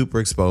 You're super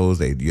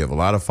exposed. You have a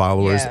lot of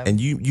followers. Yeah.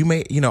 And you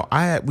may,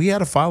 we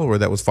had a follower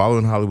that was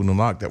following Hollywood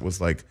Unlocked that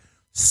was like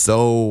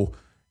so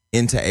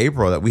into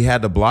April that we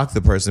had to block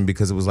the person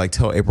because it was like,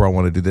 tell April I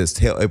want to do this,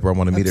 tell April I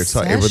want to meet her,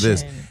 tell April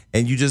this.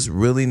 And you just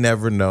really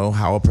never know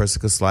how a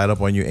person could slide up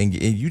on you and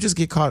you just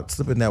get caught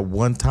slipping that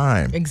one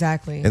time.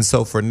 Exactly. And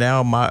so for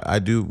now,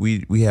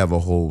 we have a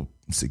whole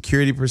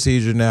security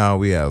procedure now.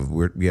 We have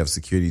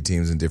security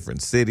teams in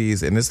different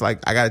cities and it's like,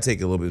 I got to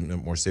take it a little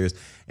bit more serious.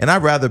 And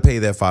I'd rather pay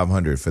that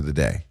 $500 for the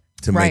day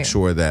to make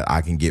sure that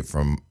I can get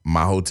from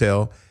my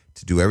hotel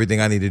to do everything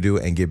I need to do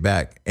and get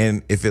back.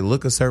 And if it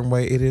look a certain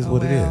way, it is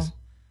what it is.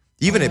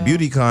 Even at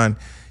BeautyCon,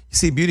 you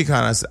see,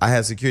 BeautyCon, I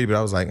had security, but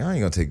I was like, I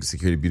ain't gonna take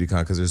security at BeautyCon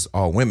because there's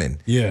all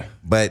women. Yeah.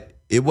 But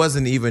it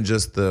wasn't even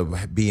just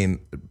the being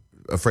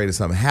afraid of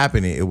something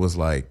happening. It was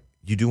like,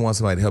 you do want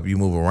somebody to help you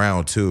move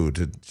around too,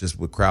 to just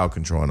with crowd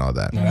control and all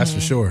that. No, that's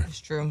for sure.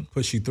 It's true.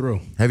 Push you through.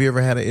 Have you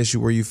ever had an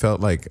issue where you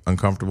felt like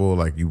uncomfortable,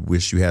 like you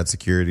wish you had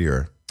security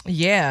or?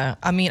 Yeah.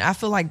 I mean, I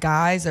feel like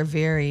guys are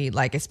very,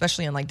 like,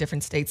 especially in like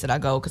different states that I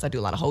go, because I do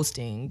a lot of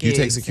hosting gigs.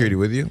 You take security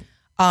with you?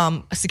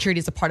 Security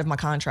is a part of my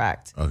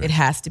contract. Okay. It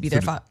has to be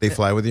there. They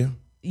fly with you?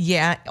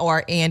 Yeah,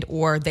 or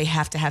they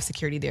have to have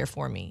security there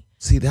for me.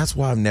 See, that's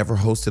why I've never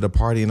hosted a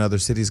party in other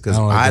cities because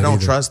I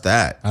don't trust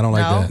that. I don't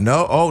like that.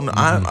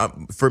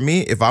 No, for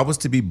me, if I was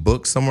to be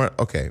booked somewhere,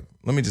 okay,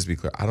 let me just be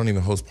clear. I don't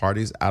even host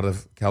parties out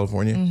of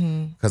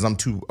California because I'm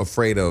too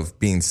afraid of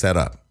being set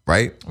up,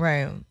 right?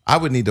 Right. I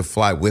would need to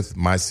fly with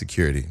my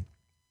security.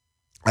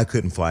 I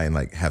couldn't fly and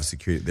like have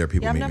security. There are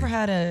people. Yeah, I've never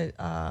had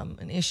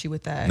an issue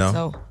with that. No.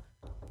 So.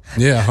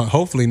 Yeah,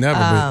 hopefully never.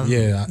 But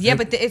yeah,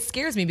 but it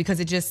scares me because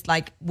it just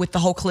like with the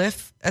whole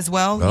Cliff as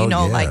well.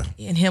 Like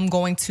in him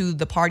going to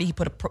the party, he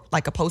put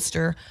a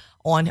poster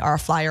on or a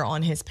flyer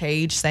on his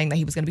page saying that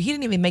he was going to be. He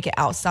didn't even make it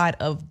outside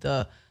of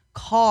the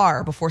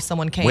car before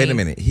someone came. Wait a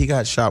minute, he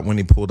got shot when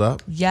he pulled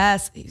up?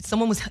 Yes,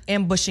 someone was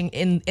ambushing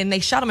and they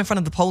shot him in front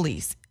of the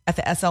police. at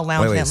the SL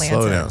Lounge in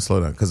Atlanta.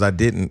 Slow down. Because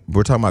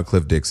we're talking about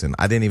Cliff Dixon.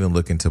 I didn't even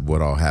look into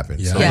what all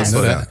happened. Yeah, So Yes. let's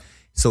slow down.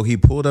 So he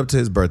pulled up to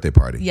his birthday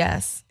party.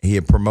 Yes. He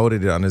had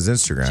promoted it on his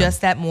Instagram.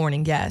 Just that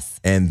morning, yes.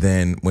 And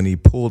then when he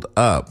pulled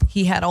up,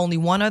 He had only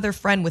one other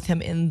friend with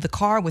him in the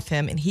car with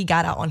him, and he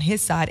got out on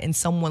his side, and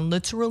someone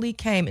literally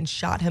came and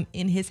shot him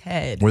in his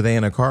head. were they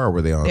in a car or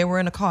were they on? They were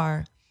in a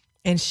car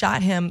and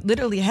shot him.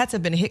 Literally, it had to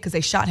have been a hit because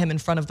they shot him in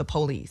front of the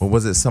police. Or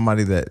was it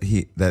somebody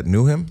that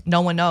knew him?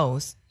 No one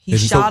knows. He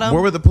shot him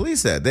Where were the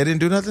police at? They didn't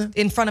do nothing?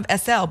 in front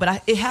of SL,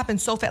 but it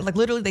happened so fast. Like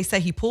literally, they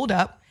said he pulled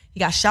up, he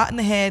got shot in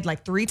the head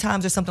like 3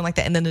 times or something like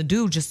that, and then the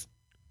dude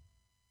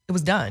it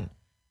was done.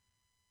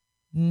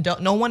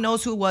 No one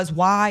knows who it was,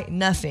 why,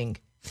 nothing.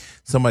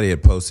 Somebody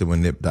had posted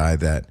when Nip died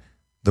that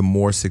the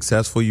more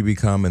successful you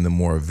become and the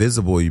more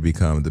visible you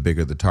become, the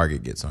bigger the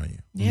target gets on you.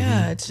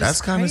 Yeah, it's just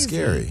That's kind of crazy.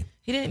 scary.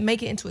 He didn't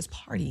make it into his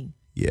party.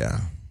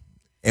 Yeah.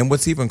 And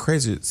what's even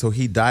crazier, so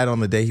he died on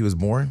the day he was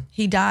born?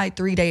 He died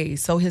 3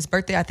 days. So his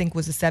birthday, I think,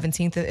 was the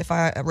 17th, if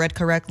I read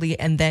correctly.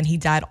 And then he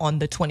died on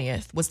the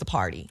 20th was the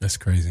party. That's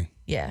crazy.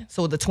 Yeah.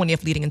 So the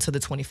 20th leading into the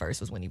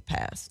 21st was when he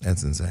passed.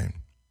 That's insane.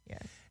 Yeah.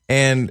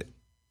 And,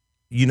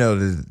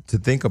 to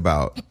think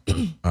about,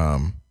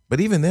 but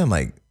even then,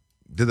 like,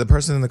 did the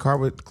person in the car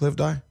with Cliff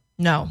die?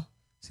 No.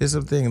 Here's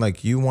something,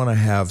 like, you want to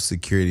have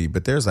security,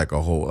 but there's like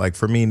a whole, like,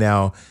 for me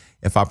now,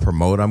 if I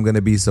promote I'm going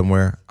to be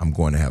somewhere, I'm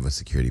going to have a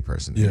security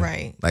person there. Yeah.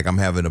 Right. Like I'm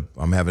having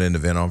an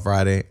event on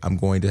Friday, I'm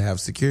going to have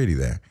security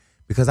there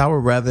because I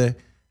would rather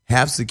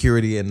have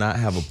security and not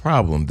have a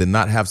problem than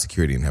not have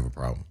security and have a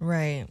problem.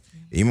 Right.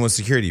 Even with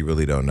security, you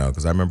really don't know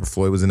because I remember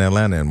Floyd was in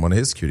Atlanta and one of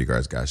his security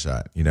guards got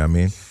shot. You know what I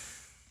mean?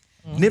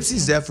 Mm-hmm.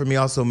 Nipsey's death for me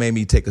also made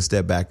me take a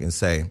step back and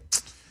say,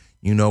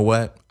 you know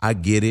what? I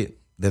get it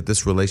that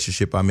this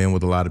relationship I'm in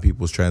with a lot of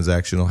people is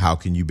transactional. How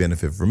can you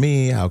benefit from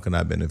me? How can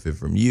I benefit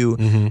from you?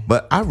 Mm-hmm.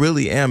 But I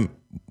really am,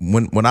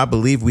 when I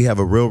believe we have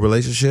a real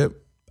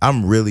relationship,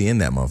 I'm really in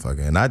that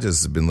motherfucker. And I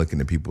just been looking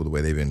at people the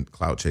way they've been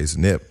clout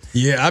chasing Nip.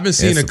 Yeah, I've been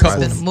seeing a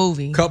couple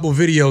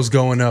videos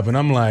going up, and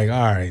I'm like,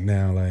 all right,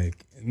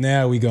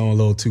 now we going a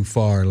little too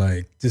far.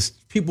 Like,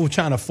 just people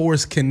trying to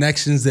force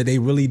connections that they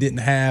really didn't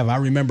have. I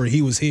remember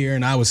he was here,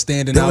 and I was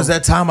standing There out. was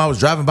that time I was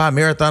driving by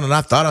Marathon, and I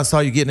thought I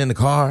saw you getting in the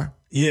car.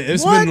 Yeah,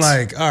 it's What? been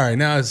like, all right,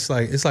 now it's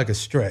like a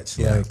stretch.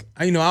 Yeah. Like,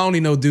 I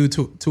only know dude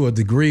to a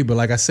degree, but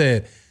like I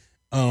said,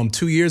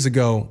 2 years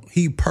ago,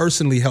 he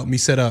personally helped me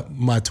set up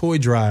my toy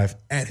drive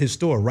at his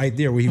store right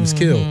there where he was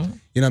killed. You know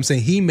what I'm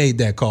saying? He made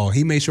that call.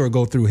 He made sure it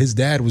go through. His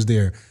dad was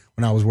there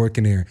when I was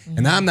working there.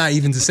 And I'm not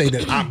even to say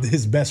that I'm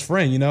his best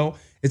friend,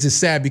 It's just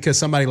sad because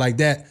somebody like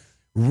that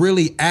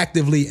really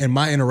actively in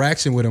my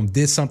interaction with him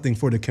did something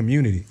for the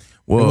community.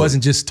 Well, it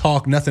wasn't just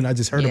talk, nothing I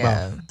just heard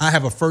Yeah. about. I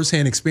have a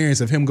firsthand experience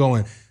of him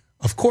going,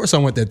 of course I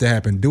want that to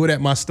happen. Do it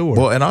at my store.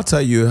 Well, and I'll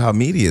tell you how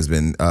media has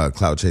been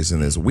clout chasing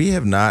this.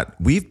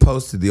 We've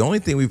posted, the only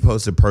thing we've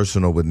posted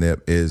personal with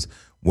Nip is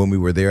when we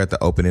were there at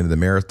the opening of the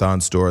Marathon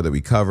store that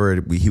we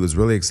covered. He was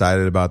really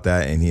excited about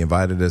that, and he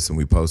invited us, and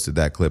we posted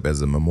that clip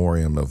as a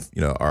memoriam of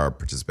our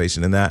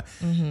participation in that.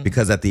 Mm-hmm.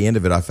 Because at the end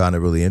of it, I found it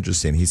really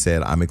interesting. He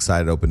said, "I'm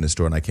excited to open this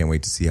store, and I can't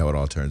wait to see how it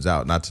all turns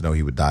out." Not to know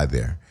he would die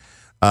there.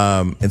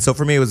 And so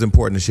for me, it was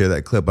important to share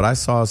that clip. But I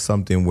saw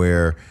something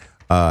where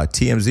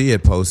TMZ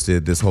had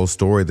posted this whole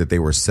story that they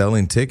were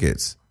selling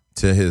tickets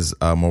to his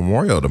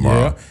memorial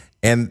tomorrow. Yeah.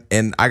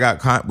 And I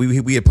got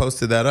we had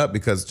posted that up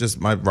because just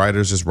my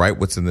writers just write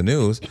what's in the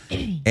news,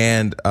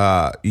 and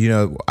I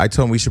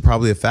told him we should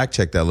probably have fact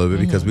checked that a little bit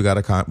because we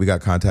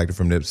got contacted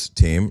from Nip's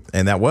team,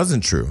 and that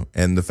wasn't true.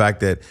 And the fact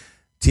that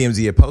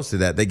TMZ had posted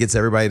that gets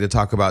everybody to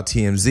talk about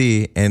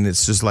TMZ, and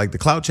it's just like the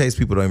clout chase.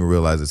 People don't even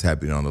realize it's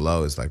happening on the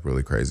low. It's like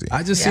really crazy.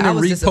 I just seen a I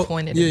was repost.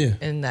 disappointed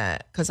in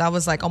that because I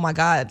was like, oh my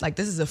God, like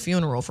this is a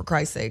funeral for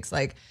Christ's sakes.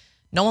 Like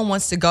no one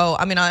wants to go.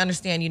 I mean, I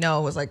understand, it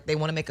was like they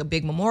want to make a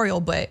big memorial,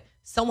 but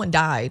someone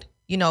died,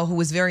 who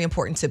was very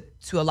important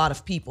to a lot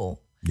of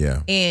people.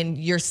 Yeah. And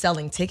you're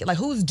selling tickets. Like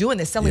who's doing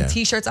this? Selling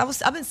T-shirts.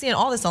 I've been seeing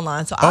all this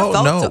online. So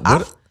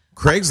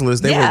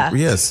Craigslist, they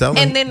were selling,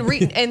 and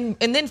then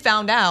and then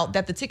found out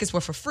that the tickets were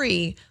for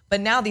free,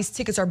 but now these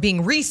tickets are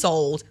being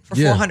resold for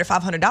 $400,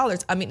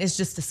 $500. I mean, it's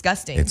just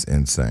disgusting. It's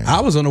insane. I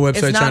was on the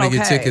website It's trying to not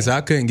get okay. tickets.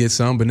 I couldn't get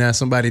some, but now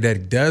somebody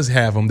that does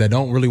have them that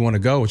don't really want to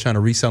go trying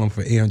to resell them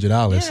for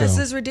 $800. This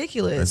is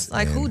ridiculous.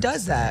 Like who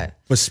does that?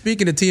 But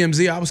speaking of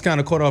TMZ, I was kind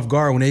of caught off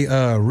guard when they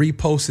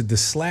reposted the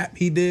slap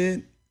he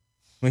did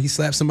when he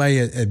slapped somebody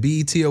at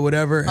BET or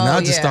whatever. And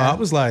I just thought, I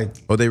was like,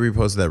 oh, they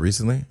reposted that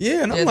recently?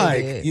 yeah. And I'm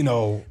like,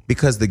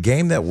 because the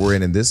game that we're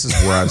in, and this is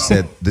where I've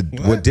said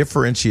what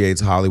differentiates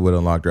Hollywood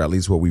Unlocked, or at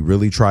least what we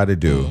really try to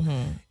do,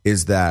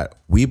 is that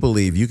we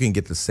believe you can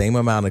get the same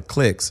amount of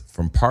clicks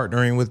from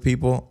partnering with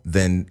people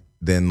than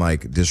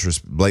like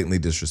blatantly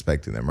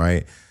disrespecting them,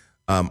 right?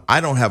 I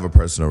don't have a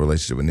personal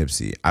relationship with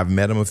Nipsey. I've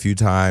met him a few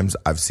times.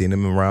 I've seen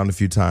him around a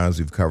few times.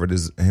 We've covered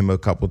him a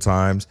couple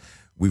times.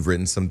 We've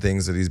written some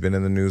things that he's been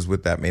in the news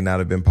with that may not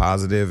have been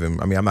positive. And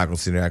I mean, I'm not going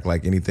to sit there and act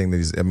like anything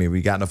that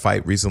we got in a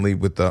fight recently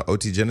with the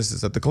OT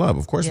Genesis at the club.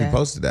 Of course, we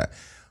posted that.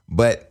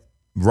 But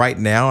right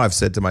now, I've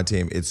said to my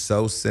team, it's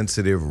so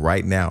sensitive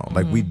right now.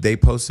 Like they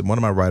posted, one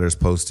of my writers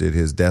posted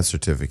his death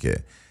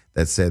certificate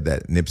that said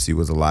that Nipsey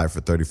was alive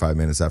for 35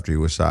 minutes after he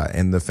was shot.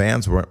 And the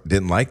fans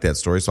didn't like that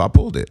story, so I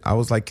pulled it. I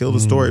was like, kill the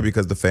story,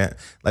 because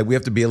we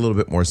have to be a little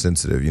bit more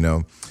sensitive, you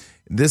know?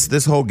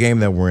 This whole game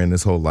that we're in,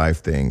 this whole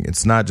life thing,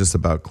 it's not just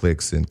about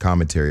clicks and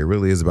commentary. It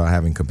really is about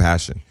having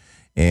compassion.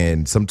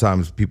 And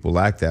sometimes people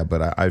lack that,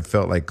 but I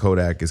felt like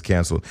Kodak is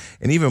canceled.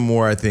 And even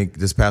more, I think,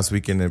 this past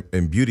weekend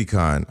in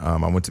BeautyCon, I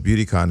went to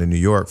BeautyCon in New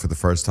York for the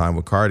first time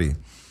with Cardi.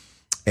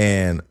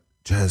 And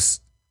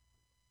just,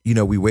 you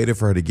know, we waited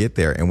for her to get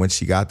there. And when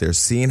she got there,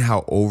 seeing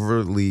how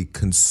overly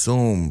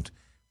consumed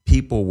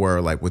people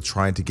were, like, with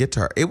trying to get to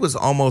her, it was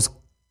almost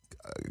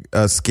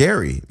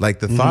scary. Like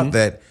the thought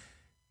that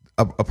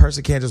a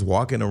person can't just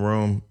walk in a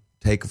room,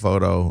 take a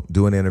photo,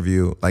 do an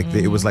interview. Like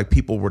it was like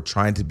people were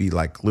trying to be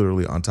like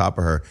literally on top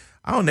of her.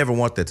 I don't never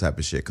want that type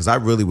of shit, because I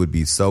really would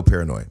be so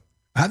paranoid.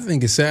 I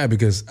think it's sad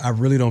because I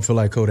really don't feel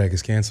like Kodak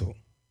is canceled.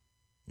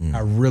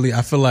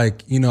 I feel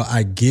like, you know,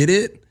 I get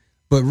it,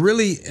 but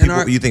really,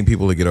 You think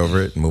people would get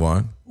over it and move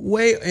on?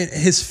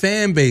 His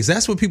fan base,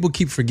 that's what people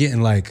keep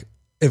forgetting. Like,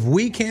 if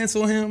we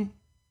cancel him,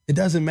 it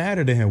doesn't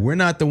matter to him. We're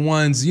not the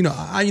ones,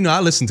 I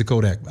listen to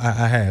Kodak.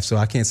 I have, so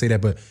I can't say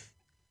that, but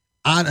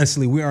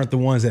honestly, we aren't the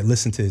ones that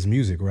listen to his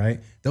music, right?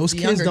 Those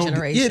kids don't.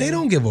 Generation. Yeah, they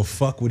don't give a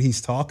fuck what he's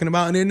talking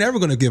about, and they're never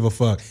going to give a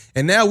fuck.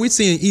 And now we're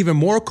seeing even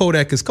more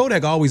Kodak, because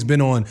Kodak always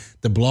been on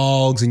the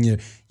blogs and your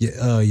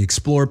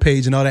Explore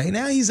page and all that. And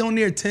now he's on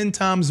there 10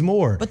 times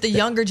more. But the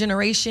younger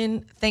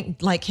generation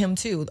think like him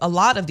too. A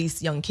lot of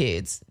these young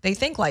kids, they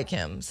think like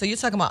him. So you're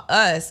talking about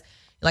us,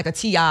 like a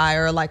T.I.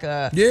 or like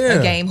a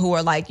Game, who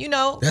are like,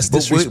 that's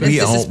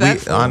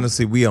disrespectful.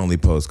 Honestly, we only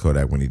post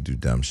Kodak when he do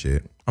dumb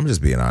shit. I'm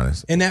just being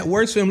honest. And that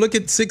works for him. Look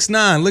at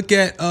 6ix9ine. Look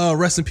at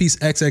rest in peace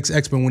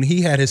XXX. But when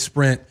he had his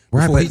sprint,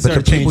 before he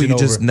started changing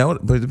over.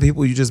 But the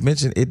people you just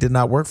mentioned, it did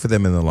not work for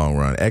them in the long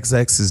run.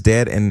 XX is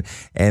dead, and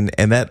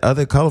that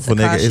other colorful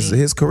nigga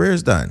his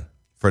career's done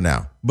for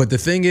now. But the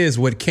thing is,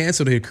 what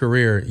canceled his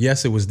career,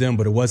 yes, it was them,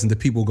 but it wasn't the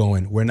people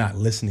going, we're not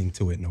listening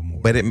to it no more.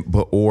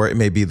 Or it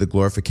may be the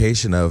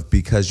glorification of,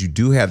 because you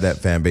do have that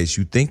fan base,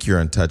 you think you're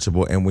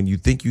untouchable, and when you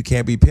think you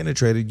can't be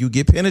penetrated, you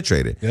get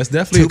penetrated. That's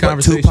definitely a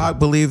conversation. Tupac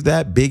believed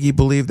that, Biggie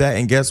believed that,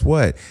 and guess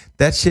what?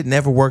 That shit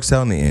never works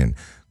out in the end.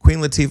 Queen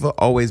Latifah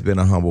always been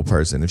a humble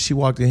person. If she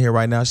walked in here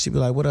right now, she'd be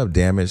like, what up,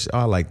 Damage?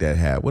 Oh, I like that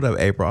hat. What up,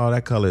 April? Oh,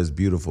 that color is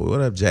beautiful.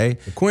 What up, Jay?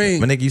 The Queen.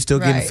 My nigga, you still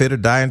getting fit or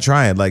dying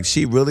trying. Like,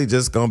 she really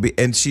just gonna be,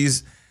 and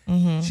she's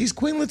Queen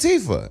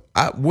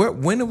Latifah.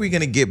 When are we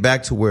gonna get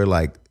back to where,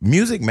 like,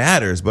 music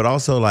matters, but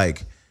also,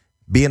 like,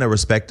 being a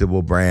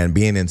respectable brand,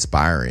 being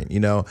inspiring, you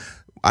know?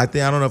 I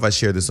don't know if I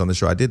shared this on the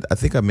show. I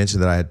think I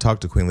mentioned that I had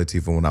talked to Queen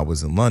Latifah when I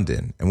was in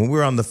London. And when we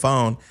were on the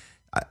phone,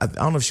 I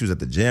don't know if she was at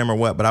the gym or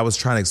what, but I was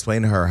trying to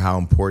explain to her how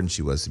important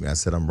she was to me. I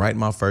said, I'm writing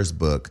my first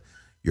book.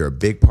 You're a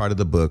big part of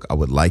the book. I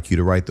would like you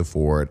to write the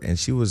foreword. And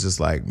she was just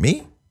like,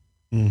 me?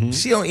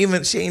 She don't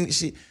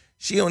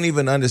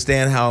even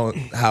understand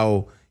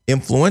how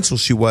influential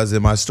she was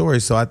in my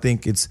story. So I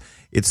think it's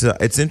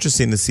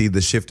interesting to see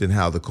the shift in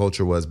how the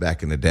culture was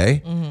back in the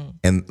day,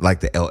 and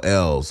like the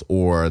LLs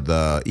or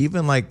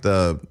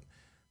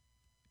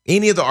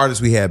any of the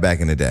artists we had back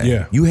in the day.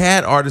 Yeah. You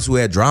had artists who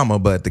had drama,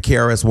 but the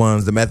KRS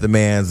Ones, the Method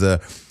Mans,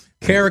 the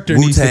character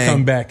Wu-Tang needs to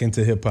come back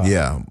into hip hop.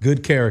 Yeah.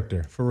 Good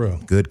character, for real.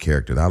 Good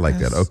character. I like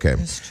that. Okay.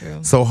 That's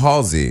true. So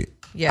Halsey.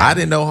 Yeah. I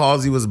didn't know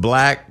Halsey was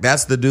black.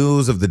 That's the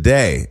news of the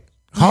day.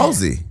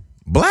 Halsey.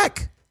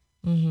 Black.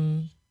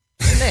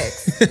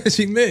 Mixed.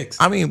 She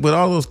mixed. I mean, with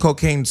all those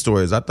cocaine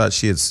stories, I thought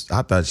she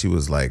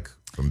was like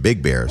from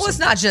Big Bear. Well, it's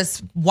not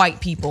just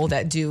white people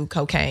that do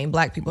cocaine.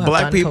 Black people have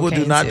Black done people cocaine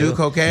do not too. do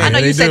cocaine. I know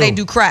Yeah, you they say do. they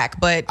do crack,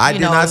 but I did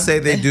not say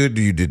they do.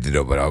 You did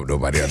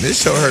nobody on this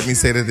show heard me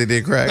say that they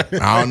did crack.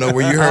 I don't know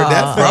where you heard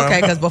that from.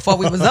 Okay, because before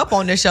we was up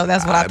on this show,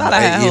 that's what I thought I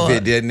had If heard.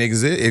 it didn't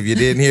exist, if you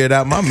didn't hear it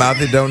out my mouth,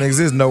 it don't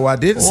exist. No, I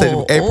didn't say.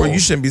 April, you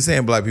shouldn't be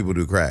saying black people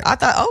do crack. I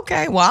thought,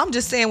 okay, well, I'm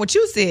just saying what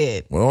you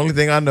said. Well, the only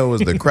thing I know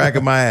is the crack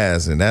of my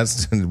ass, and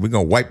that's we're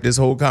gonna wipe this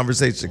whole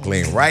conversation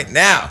clean right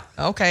now.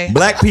 Okay.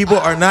 Black people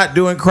are not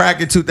doing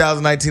crack in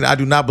 2019. I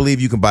do not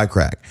believe you can buy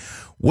crack.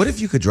 What if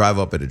you could drive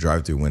up at a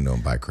drive-through window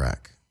and buy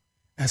crack?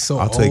 That's so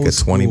I'll take a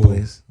 20, school.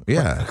 please.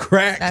 Yeah.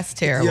 Crack. That's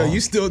terrible. Yo,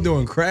 you still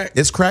doing crack?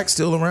 Is crack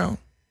still around?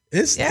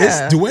 It's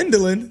Yeah.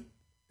 dwindling.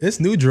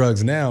 It's new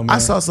drugs now, man. I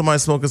saw somebody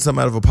smoking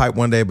something out of a pipe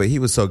one day, but he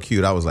was so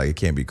cute. I was like, it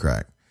can't be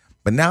crack.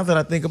 But now that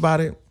I think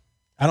about it,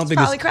 I don't think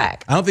probably there's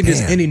crack. I don't think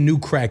there's Damn. any new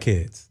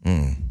crackheads.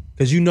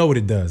 Because you know what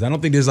it does. I don't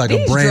think there's like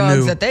These a brand drugs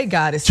new that they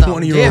got is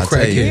something 20-year-old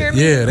different. You hear crackhead.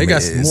 me? Yeah, they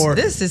got some it's- more.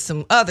 This is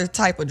some other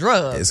type of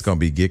drugs. it's gonna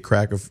be get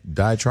crack or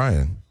die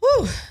trying.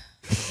 Whew.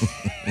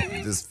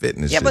 This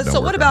fitness. Yeah, shit but don't so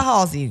work what out. about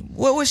Halsey?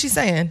 What was she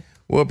saying?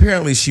 Well,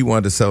 apparently she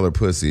wanted to sell her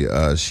pussy.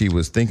 She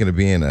was thinking of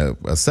being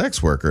a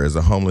sex worker as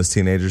a homeless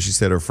teenager. She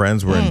said her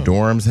friends were in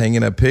dorms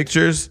hanging up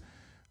pictures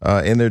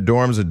in their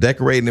dorms or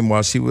decorating them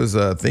while she was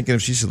thinking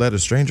if she should let a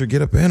stranger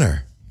get up in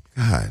her.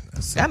 God,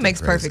 That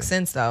makes perfect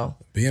sense, though.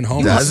 Being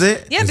homeless. Does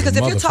it? Yeah, is because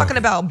a if you're talking motherfucker.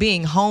 about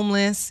being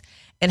homeless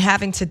and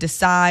having to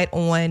decide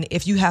on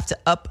if you have to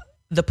up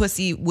the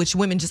pussy, which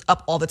women just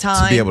up all the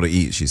time. To be able to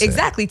eat, she said.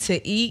 Exactly,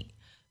 to eat.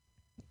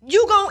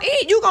 You gonna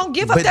eat. You gonna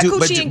give up that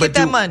coochie and get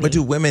that money. But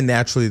do women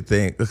naturally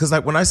think, because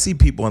like when I see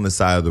people on the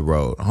side of the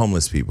road,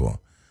 homeless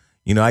people,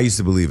 you know, I used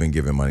to believe in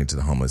giving money to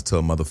the homeless till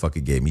a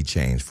motherfucker gave me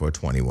change for a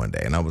 20 one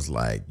day. And I was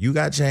like, you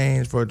got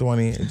change for a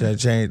 20?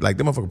 Change? Like,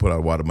 the motherfucker put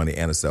out water money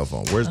and a cell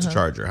phone. Where's the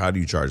charger? How do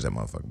you charge that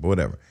motherfucker? But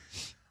whatever.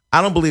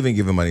 I don't believe in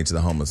giving money to the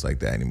homeless like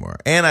that anymore.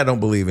 And I don't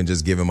believe in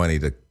just giving money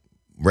to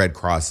Red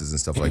Crosses and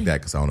stuff like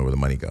that because I don't know where the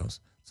money goes.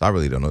 So I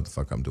really don't know what the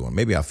fuck I'm doing.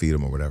 Maybe I'll feed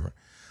them or whatever.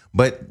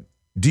 But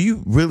do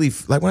you really,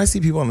 like when I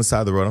see people on the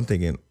side of the road, I'm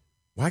thinking,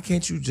 why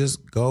can't you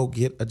just go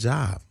get a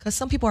job? Because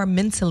some people are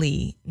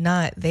mentally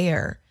not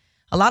there.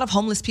 A lot of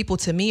homeless people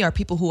to me are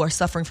people who are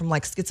suffering from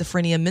like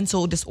schizophrenia,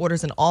 mental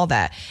disorders and all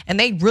that. And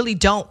they really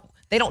don't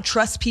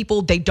trust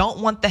people. They don't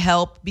want the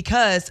help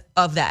because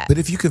of that. But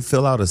if you could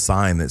fill out a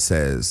sign that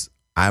says,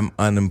 I'm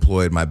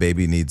unemployed, my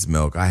baby needs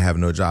milk, I have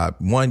no job.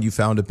 One, you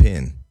found a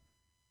pen.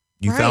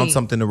 You found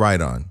something to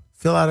write on.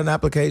 Fill out an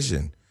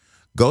application.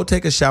 Go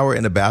take a shower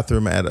in the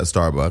bathroom at a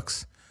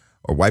Starbucks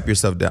or wipe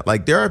yourself down.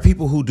 Like, there are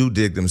people who do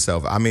dig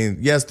themselves. I mean,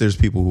 yes, there's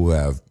people who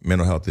have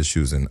mental health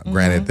issues, and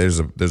granted, there's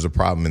a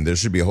problem, and there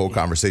should be a whole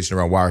conversation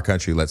around why our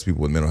country lets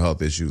people with mental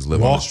health issues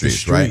live on the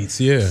streets, right?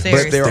 Yeah.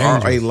 But there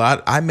are a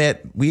lot.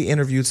 We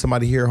interviewed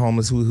somebody here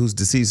homeless who's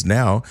deceased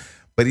now,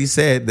 but he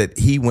said that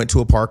he went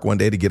to a park one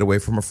day to get away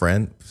from a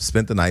friend,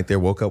 spent the night there,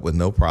 woke up with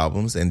no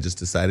problems, and just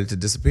decided to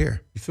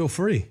disappear. You feel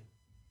free.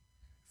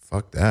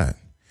 Fuck that.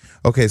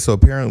 Okay, so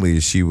apparently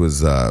she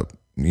was,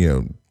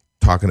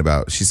 talking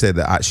about. She said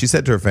she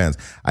said to her fans,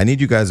 "I need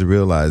you guys to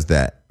realize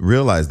that.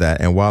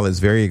 And while it's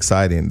very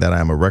exciting that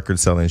I'm a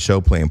record-selling,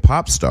 show-playing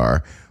pop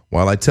star,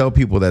 while I tell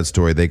people that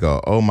story, they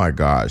go, "Oh my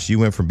gosh, you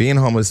went from being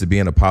homeless to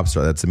being a pop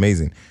star. That's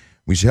amazing.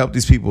 We should help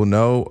these people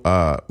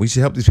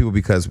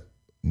because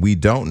we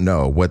don't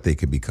know what they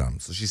could become."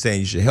 So she's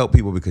saying you should help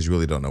people because you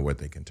really don't know what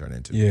they can turn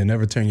into. Yeah,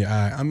 never turn your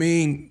eye. I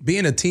mean,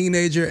 being a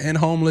teenager and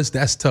homeless,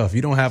 that's tough.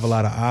 You don't have a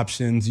lot of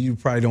options. You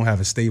probably don't have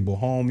a stable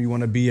home you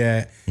want to be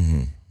at.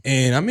 Mm-hmm.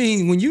 And I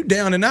mean, when you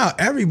down and out,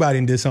 everybody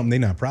did something they're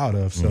not proud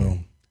of. So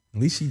at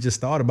least she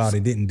just thought about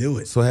it, didn't do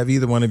it. So have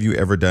either one of you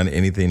ever done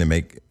anything to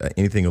make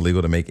anything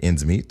illegal to make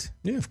ends meet?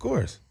 Yeah, of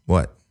course.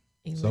 What?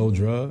 Sold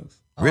drugs.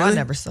 Oh, really? I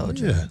never sold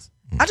drugs.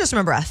 I just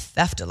remember I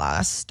theft a lot.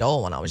 I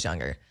stole when I was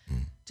younger.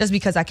 Just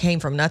because I came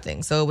from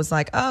nothing. So it was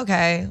like, oh,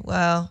 okay,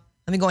 well,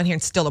 let me go in here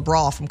and steal a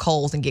bra from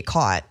Kohl's and get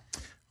caught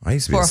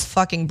for a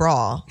fucking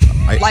bra.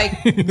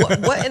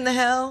 What in the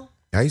hell?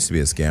 I used to be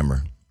a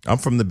scammer. I'm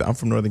from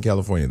Northern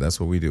California. That's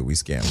what we do. We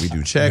scam. We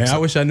do checks. Man, I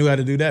wish I knew how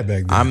to do that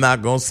back then. I'm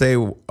not going to say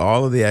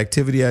all of the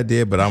activity I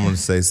did, but I'm going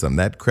to say something.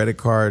 That credit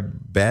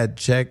card bad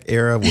check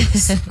era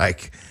was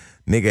like,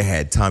 nigga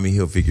had Tommy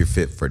Hilfiger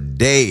fit for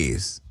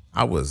days.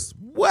 I was,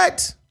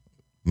 what?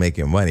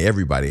 Making money.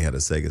 Everybody had a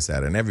Sega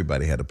Saturn.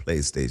 Everybody had a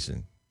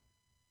PlayStation.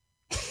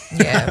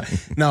 Yeah.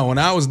 No, when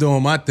I was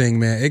doing my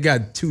thing, man, it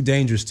got too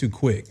dangerous too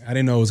quick. I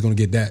didn't know it was going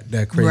to get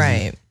that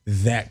crazy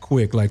that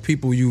quick. Like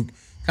people you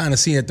kind of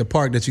see at the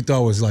park that you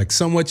thought was like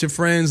somewhat your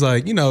friends,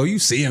 like, you know, you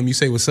see them, you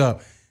say what's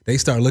up. They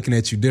start looking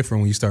at you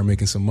different when you start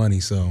making some money.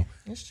 So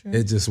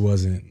it just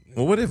wasn't.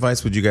 Well, what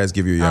advice would you guys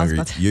give your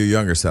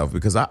younger self?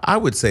 Because I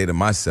would say to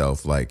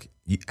myself, like,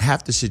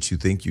 half the shit you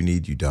think you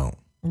need, you don't.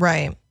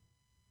 Right.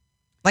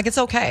 Like, it's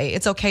okay.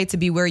 It's okay to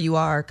be where you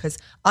are. Because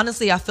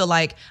honestly, I feel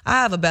like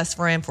I have a best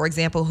friend, for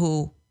example,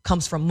 who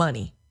comes from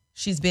money.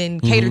 She's been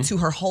catered to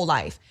her whole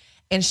life.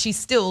 And she's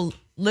still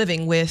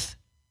living with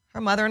her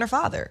mother and her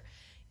father.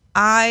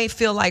 I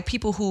feel like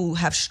people who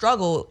have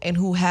struggled and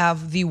who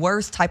have the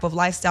worst type of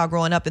lifestyle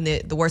growing up and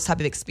the worst type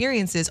of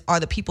experiences are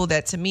the people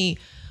that, to me,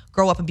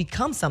 grow up and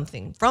become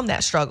something from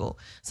that struggle.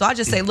 So I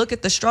just say, look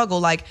at the struggle.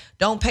 Like,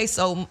 don't pay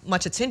so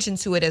much attention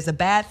to it as a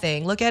bad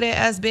thing. Look at it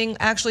as being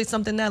actually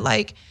something that,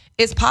 like,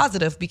 is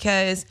positive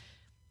because,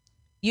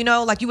 you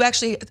know, like, you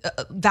actually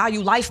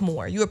value life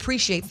more. You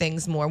appreciate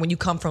things more when you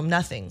come from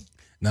nothing.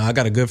 Now, I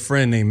got a good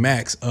friend named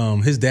Max.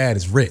 His dad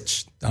is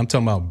rich. I'm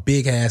talking about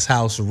big ass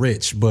house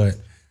rich, but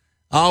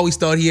I always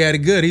thought he had it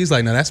good. He's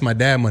like, no, that's my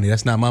dad money.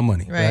 That's not my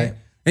money. Right. And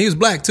he was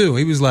black too.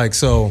 He was like,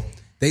 so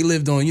they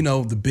lived on, you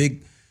know, the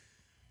big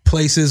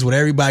places where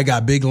everybody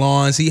got big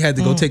lawns. He had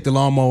to go take the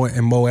lawnmower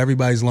and mow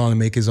everybody's lawn and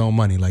make his own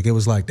money. Like, it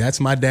was like, that's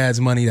my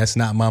dad's money. That's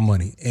not my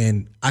money.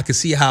 And I could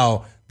see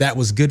how that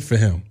was good for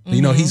him.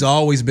 You know, he's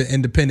always been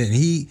independent.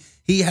 He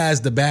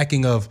has the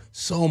backing of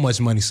so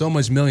much money, so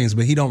much millions,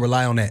 but he don't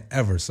rely on that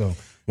ever. So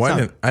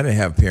I didn't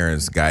have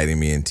parents guiding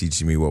me and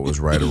teaching me what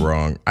was right or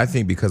wrong. I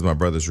think because my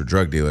brothers were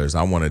drug dealers,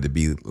 I wanted to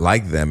be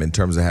like them in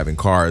terms of having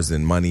cars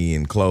and money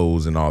and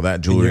clothes and all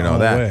that, jewelry and all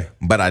that.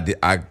 But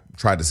I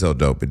tried to sell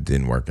dope. It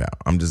didn't work out.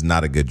 I'm just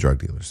not a good drug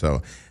dealer.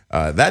 So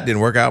that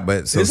didn't work out.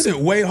 But so, isn't it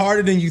way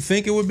harder than you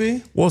think it would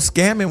be? Well,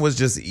 scamming was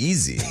just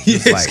easy.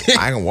 It's like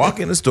I can walk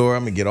in the store,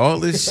 I'm gonna get all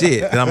this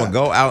shit, and I'm gonna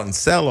go out and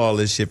sell all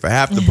this shit for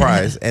half the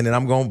price, and then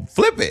I'm gonna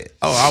flip it.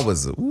 Oh, I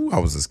was a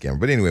scammer.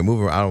 But anyway,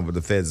 moving around, but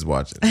the feds is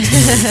watching.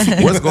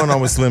 What's going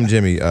on with Slim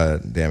Jimmy?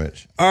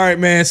 Damage. All right,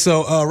 man.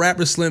 So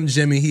rapper Slim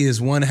Jimmy, he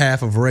is one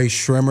half of Ray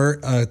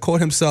Shrimmer.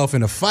 Caught himself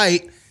in a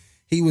fight.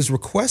 He was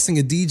requesting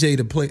a DJ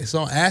to play a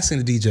song,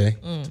 asking the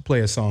DJ to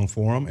play a song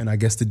for him, and I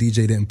guess the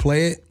DJ didn't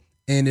play it.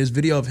 And there's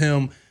video of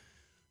him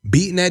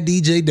beating that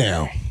DJ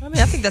down. I mean,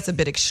 I think that's a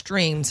bit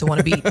extreme to want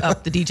to beat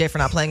up the DJ for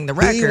not playing the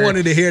record. He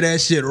wanted to hear that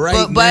shit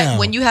now. But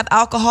when you have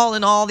alcohol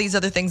and all these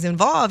other things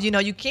involved, you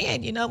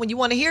can, when you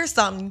want to hear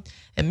something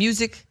and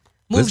music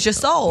moves your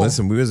soul.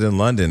 Listen, we was in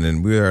London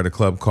and we were at a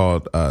club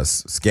called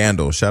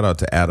Scandal. Shout out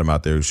to Adam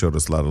out there who showed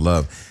us a lot of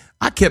love.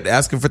 I kept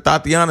asking for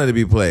Tatiana to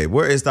be played.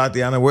 Where is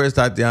Tatiana? Where is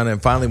Tatiana?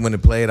 And finally, when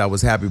it played, I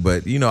was happy.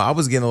 But, I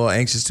was getting a little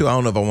anxious, too. I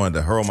don't know if I wanted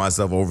to hurl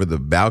myself over the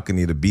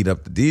balcony to beat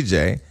up the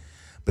DJ.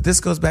 But this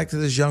goes back to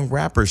this young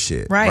rapper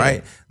shit,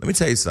 right? Let me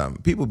tell you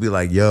something. People be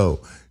like, yo,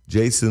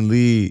 Jason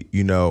Lee,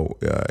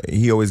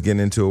 he always getting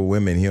into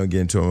women. He don't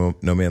get into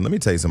no man. Let me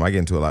tell you something. I get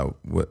into it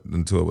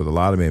with a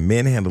lot of men.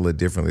 Men handle it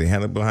differently. They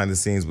handle it behind the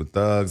scenes with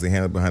thugs. They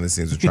handle it behind the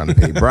scenes with trying to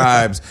pay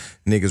bribes.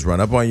 Niggas run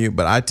up on you.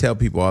 But I tell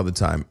people all the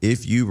time,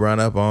 if you run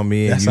up on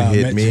me and you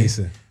hit me,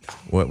 Jason.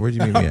 What? Where'd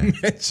you meet me at? I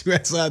met you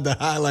outside the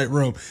highlight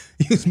room.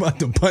 You was about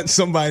to punch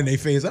somebody in their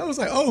face. I was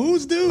like, oh,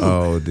 who's dude?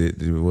 Oh,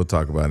 we'll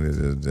talk about it.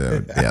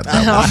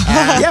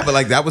 Yeah, but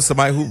like that was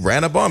somebody who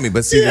ran up on me.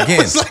 But see,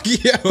 again,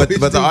 but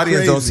the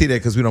audience don't see that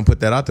because we don't put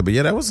that out there. But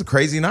yeah, that was a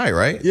crazy night,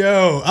 right?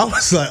 Yo, I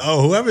was like,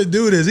 oh, whoever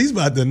dude is, he's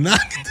about to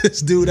knock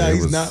this dude out.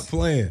 He's not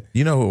playing.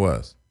 You know who it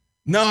was?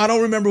 No, I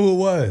don't remember who it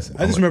was.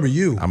 I just remember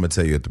you. I'm going to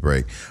tell you at the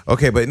break.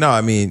 Okay, but no,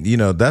 I mean,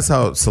 that's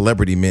how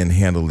celebrity men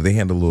handle it. They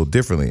handle it a little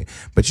differently.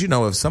 But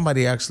if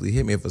somebody actually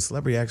hit me, if a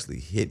celebrity actually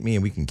hit me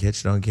and we can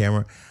catch it on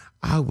camera,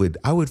 I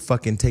would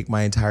fucking take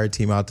my entire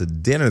team out to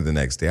dinner the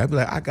next day. I'd be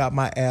like, I got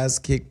my ass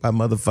kicked by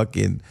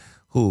motherfucking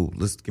who?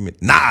 Let's give me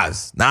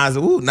Nas. Nas.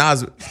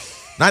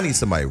 I need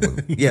somebody.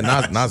 Yeah,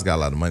 Nas got a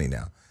lot of money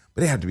now.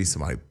 But they have to be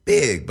somebody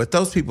big. But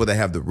those people that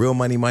have the real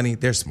money,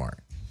 they're smart.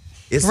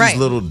 It's these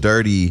little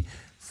dirty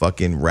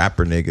fucking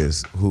rapper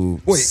niggas who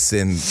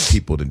send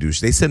people to do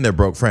shit. They send their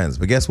broke friends.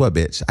 But guess what,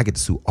 bitch? I get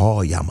to sue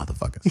all y'all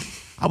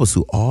motherfuckers. I will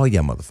sue all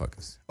y'all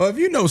motherfuckers. Well, if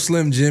you know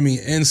Slim Jimmy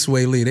and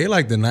Sway Lee, they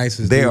like the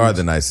nicest They dudes. are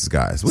the nicest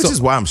guys, which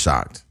is why I'm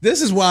shocked.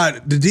 This is why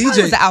the DJ...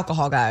 Probably was the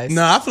alcohol guys.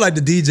 No, I feel like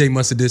the DJ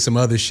must have did some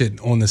other shit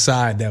on the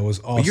side that was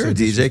also... But you're a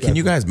DJ. Can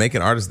you guys make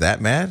an artist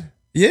that mad?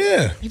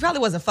 Yeah. He probably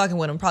wasn't fucking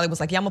with him. Probably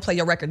was like, yeah, I'm going to play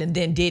your record, and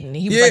then didn't.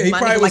 He was Yeah, like, he my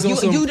probably nigga,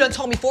 was like on you done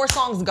told me 4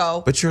 songs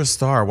ago. But you're a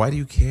star. Why do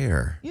you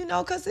care?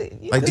 Because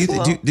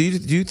do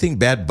you think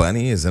Bad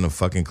Bunny is in a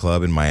fucking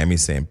club in Miami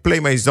saying, play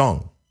my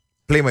song,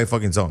 play my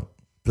fucking song,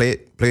 play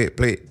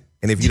it,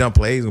 and if you don't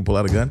play, he's gonna pull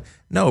out a gun?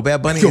 No,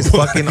 Bad Bunny is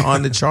fucking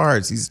on the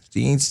charts.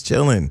 He's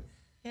chilling.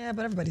 Yeah,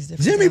 but everybody's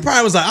different. Jimmy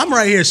probably was like, I'm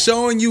right here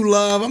showing you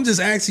love. I'm just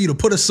asking you to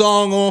put a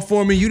song on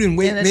for me. You didn't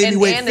wait, maybe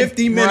wait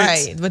 50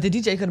 minutes. Right, but the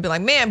DJ could have been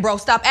like, man, bro,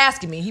 stop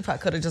asking me. He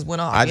probably could have just went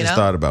off. I just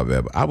thought about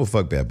Bad Bunny. I would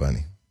fuck Bad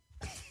Bunny.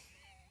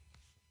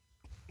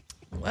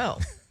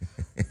 Well.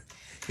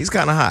 He's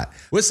kind of hot.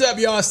 What's up,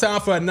 y'all? It's time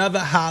for another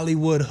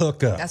Hollywood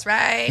hookup. That's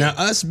right. Now,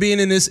 us being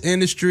in this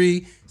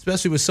industry,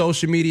 especially with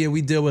social media,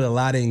 we deal with a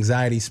lot of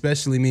anxiety,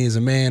 especially me as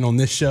a man on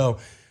this show.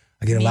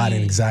 I get a lot of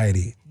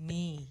anxiety.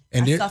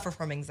 And I suffer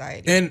from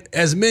anxiety. And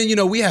as men,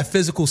 we have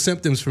physical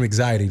symptoms from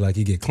anxiety. Like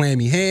you get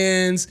clammy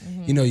hands,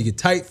 you get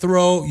tight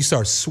throat, you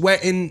start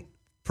sweating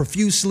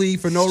profusely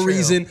for no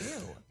reason. Ew.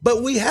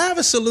 But we have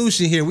a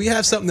solution here. We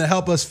have something to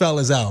help us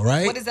fellas out,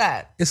 right? What is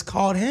that? It's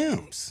called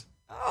Hims.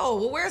 Oh,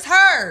 well, where's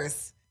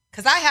hers?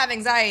 Because I have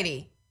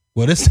anxiety.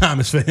 Well, this time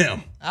it's for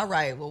him. All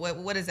right. Well,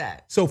 what is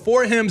that? So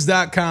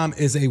forhims.com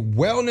is a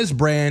wellness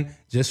brand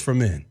just for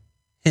men.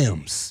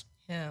 Hims.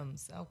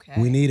 Hims. Okay.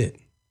 We need it.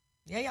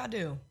 Yeah, y'all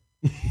do.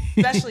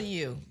 Especially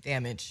you,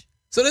 Damage.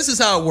 So this is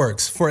how it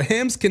works. For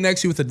Hims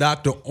connects you with a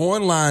doctor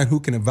online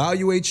who can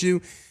evaluate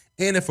you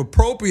and, if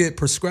appropriate,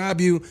 prescribe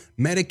you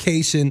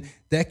medication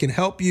that can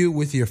help you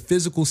with your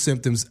physical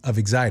symptoms of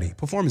anxiety,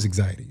 performance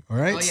anxiety. All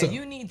right? Oh, yeah,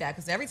 you need that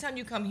because every time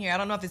you come here, I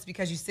don't know if it's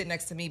because you sit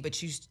next to me,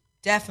 but you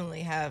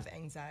definitely have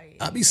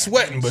anxiety. I be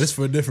sweating, but it's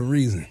for a different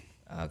reason.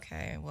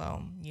 Okay,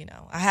 well,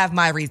 I have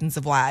my reasons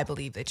of why I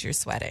believe that you're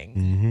sweating.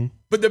 Mm-hmm.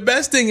 But the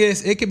best thing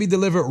is it can be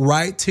delivered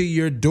right to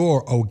your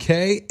door,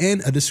 okay?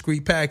 In a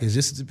discreet package,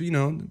 just,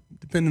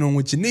 depending on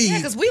what you need. Yeah,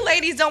 because we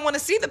ladies don't want to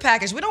see the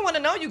package. We don't want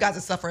to know you guys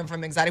are suffering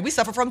from anxiety. We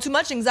suffer from too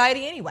much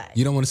anxiety anyway.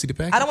 You don't want to see the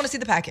package? I don't want to see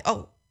the package.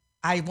 Oh,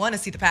 I want to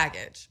see the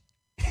package.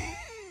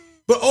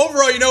 But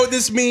overall, you know what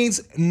this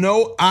means?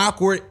 No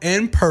awkward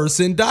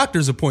in-person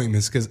doctor's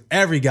appointments, because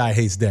every guy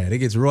hates that. It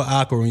gets real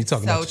awkward when you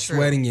talk about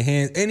sweating your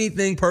hands.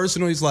 Anything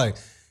personal, it's like,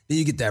 then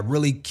you get that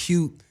really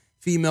cute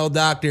female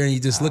doctor and you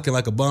just looking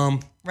like a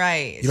bum.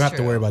 Right. You don't have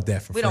to worry about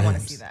that for We don't want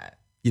to see that.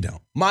 you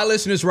don't. My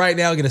listeners right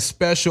now get a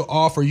special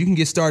offer. You can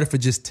get started for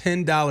just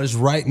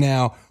 $10 right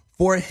now.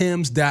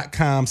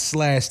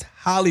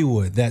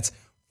 forhims.com/Hollywood. That's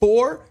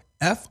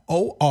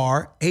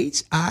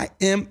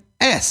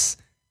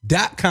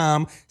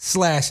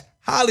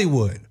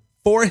forhims.com/Hollywood.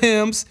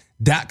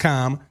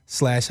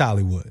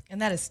 forhims.com/Hollywood.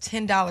 And that is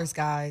 $10,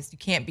 guys. You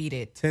can't beat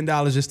it.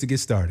 $10 just to get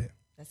started.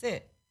 That's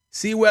it.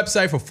 See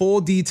website for full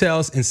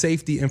details and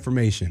safety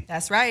information.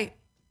 That's right.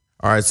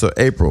 All right, so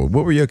April,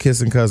 what were your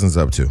kissing cousins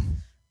up to?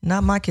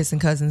 Not my kissing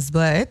cousins,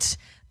 but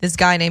this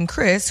guy named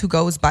Chris, who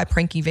goes by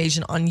Prank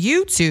Evasion on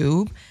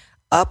YouTube,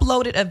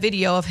 uploaded a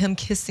video of him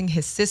kissing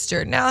his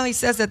sister. Now, he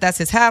says that that's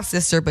his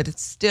half-sister, but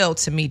it's still,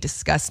 to me,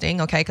 disgusting,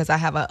 okay? Because I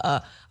have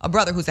a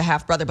brother who's a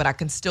half-brother, but I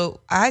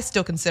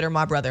still consider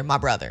my brother my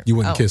brother. You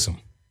wouldn't kiss him?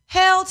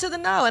 Hell to the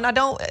no. And I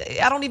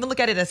don't even look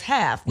at it as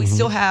half. We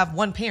still have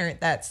one parent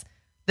that's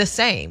the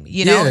same,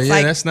 you know?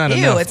 Yeah, that's not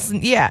enough.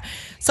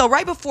 So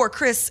right before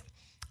Chris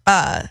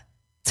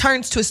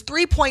turns to his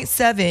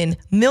 3.7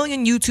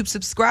 million YouTube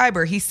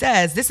subscriber, he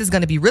says, this is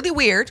going to be really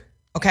weird.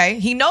 Okay.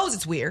 He knows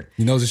it's weird.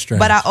 He knows it's strange.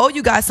 But I owe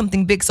you guys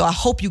something big, so I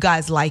hope you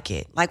guys like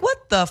it. Like,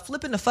 what the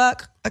flipping the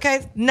fuck?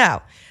 Okay.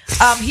 No.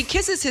 He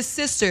kisses his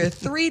sister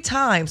 3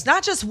 times,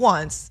 not just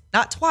once,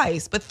 not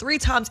twice, but 3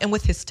 times, and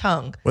with his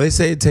tongue. Well, they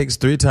say it takes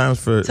 3 times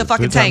for to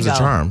fucking 3 times tango. a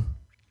charm.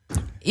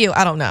 Ew,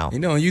 I don't know. You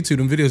know, on YouTube,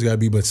 them videos got to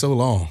be but so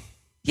long.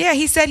 Yeah,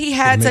 he said he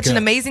had such an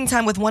amazing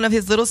time with one of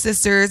his little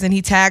sisters, and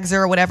he tags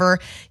her or whatever.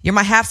 You're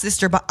my half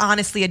sister, but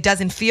honestly, it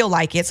doesn't feel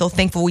like it. So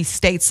thankful we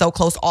stayed so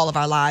close all of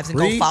our lives, and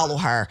go follow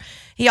her.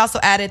 He also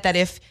added that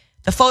if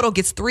the photo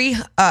gets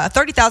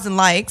 30,000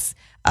 likes,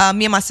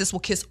 me and my sis will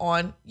kiss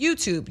on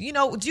YouTube. You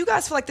know, do you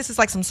guys feel like this is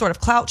like some sort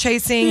of clout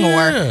chasing,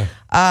 or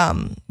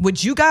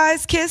would you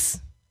guys kiss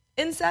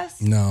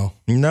incest? No.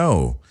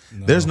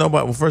 There's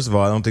nobody. Well, first of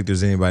all, I don't think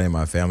there's anybody in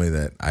my family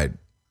that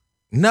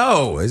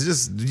No, it's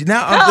just now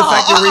the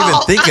fact that we're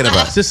even thinking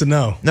about it. It's just a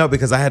no. No,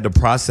 because I had to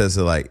process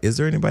it. Like, is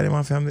there anybody in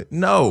my family?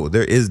 No,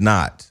 there is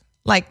not.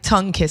 Like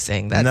tongue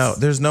kissing. No,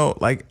 there's no,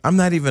 like, I'm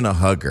not even a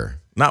hugger.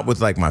 Not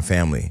with like my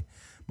family.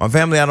 My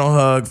family, I don't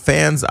hug.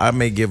 Fans, I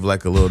may give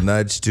like a little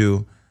nudge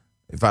to.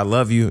 If I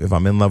love you, if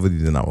I'm in love with you,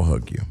 then I will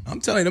hug you.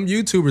 I'm telling you, them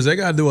YouTubers, they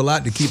got to do a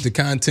lot to keep the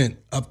content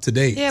up to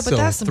date. Yeah, but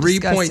that's some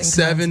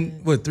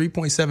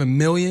 3.7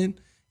 million? You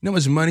know how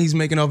much money he's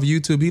making off of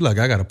YouTube? He like,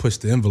 I got to push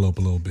the envelope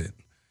a little bit.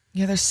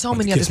 Yeah, there's so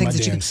many other things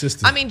that you can.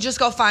 I mean, just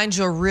go find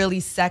your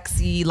really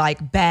sexy,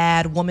 like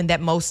bad woman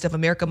that most of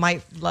America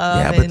might love.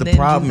 Yeah, but the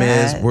problem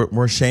is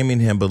we're shaming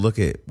him, but look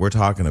we're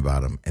talking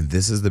about him. And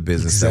this is the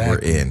business that we're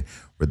in.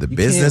 We're the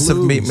business of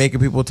making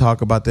people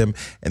talk about them.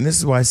 And this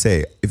is why I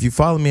say, if you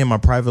follow me in my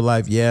private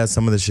life, yeah,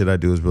 some of the shit I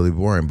do is really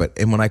boring.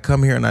 And when I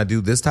come here and I do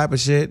this type of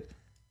shit,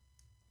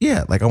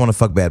 yeah, like I want to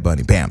fuck Bad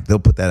Bunny. Bam, they'll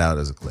put that out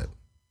as a clip.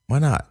 Why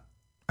not?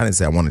 I didn't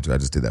say I wanted to. I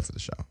just did that for the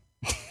show.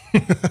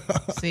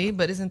 See,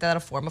 but isn't that a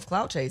form of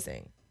clout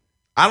chasing?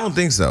 I don't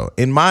think so.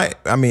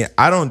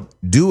 I don't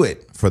do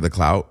it for the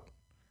clout.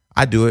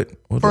 I do it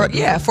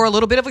for a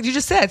little bit of what you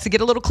just said, to get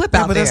a little clip out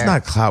there. But that's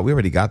not clout. We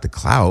already got the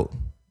clout.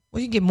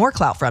 Well, you get more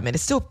clout from it.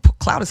 It's still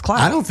clout is clout.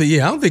 I don't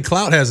think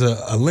clout has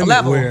a limit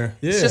level. Where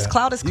it's just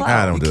clout is clout.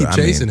 I don't keep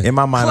chasing it. In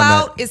my mind,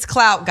 clout is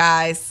clout,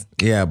 guys.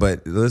 Yeah,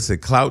 but listen,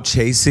 clout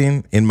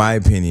chasing, in my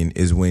opinion,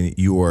 is when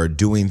you are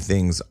doing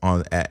things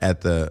at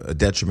the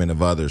detriment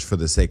of others for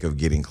the sake of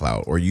getting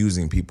clout, or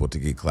using people to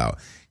get clout.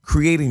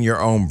 Creating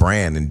your own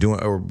brand and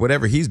doing, or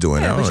whatever he's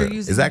doing. Yeah,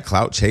 is that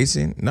clout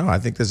chasing? No, I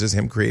think that's just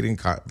him creating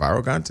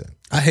viral content.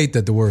 I hate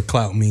that the word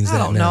clout means that.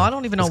 I don't know. I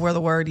don't even know where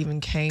the word even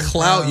came from.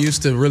 Clout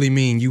used to really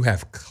mean you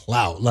have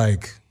clout.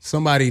 Like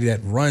somebody that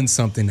runs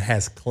something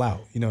has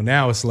clout. You know,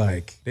 now it's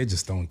like they're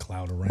just throwing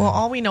clout around. Well,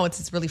 all we know is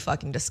it's really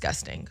fucking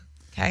disgusting.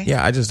 Okay.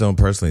 Yeah, I just don't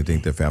personally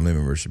think that family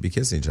members should be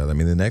kissing each other. I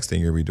mean, the next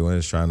thing you'll be doing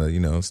is trying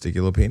to, stick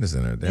your little penis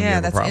in her. Then yeah,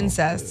 that's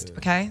incest.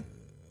 Okay.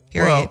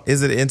 Period. Well,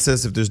 is it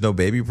incest if there's no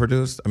baby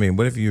produced? I mean,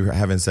 what if you're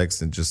having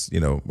sex and just,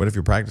 what if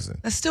you're practicing?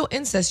 That's still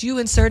incest. You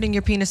inserting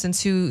your penis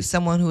into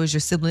someone who is your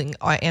sibling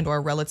and or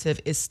a relative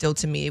is still,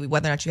 to me,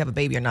 whether or not you have a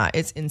baby or not,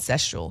 it's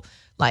incestual,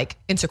 like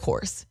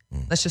intercourse.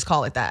 Let's just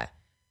call it that.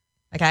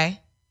 Okay?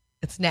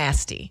 It's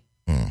nasty.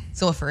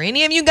 So for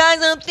any of you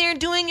guys out there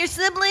doing your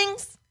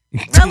siblings,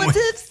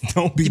 relatives,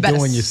 don't be you better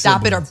doing your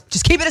stop siblings. it or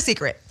just keep it a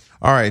secret.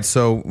 All right,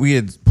 so we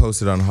had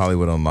posted on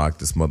Hollywood Unlocked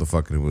this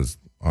motherfucker who was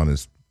on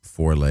his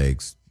 4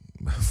 legs.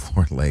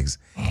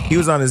 He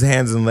was on his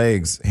hands and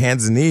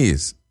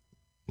knees,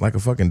 like a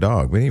fucking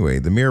dog. But anyway,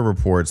 the Mirror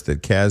reports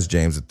that Kaz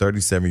James, a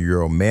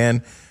 37-year-old man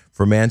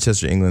from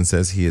Manchester, England,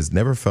 says he has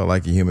never felt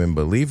like a human,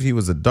 believed he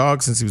was a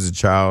dog since he was a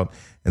child,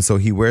 and so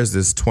he wears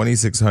this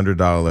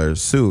 $2,600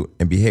 suit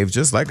and behaves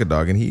just like a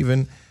dog, and he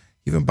even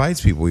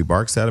bites people. He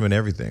barks at them and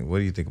everything. What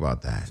do you think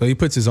about that? So he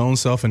puts his own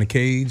self in a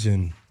cage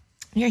and...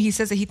 Yeah, he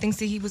says that he thinks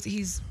that he was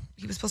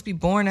supposed to be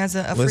born as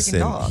a freaking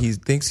dog. He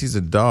thinks he's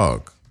a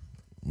dog.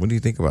 What do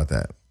you think about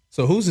that?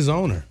 So who's his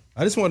owner?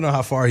 I just want to know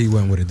how far he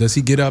went with it. Does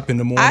he get up in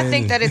the morning? I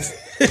think that it's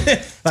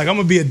Like I'm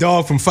gonna be a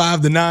dog from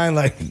 5 to 9.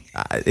 Like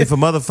If a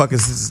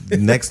motherfucker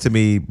next to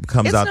me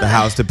comes It's out the not-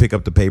 house to pick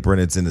up the paper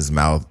and it's in his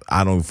mouth,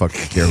 I don't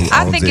fucking care who owns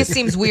I think it. it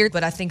seems weird,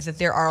 but I think that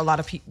there are a lot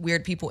of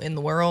weird people in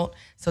the world.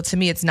 So to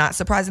me, it's not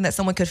surprising that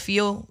someone could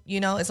feel,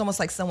 it's almost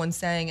like someone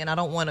saying, and I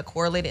don't want to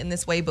correlate it in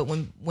this way, but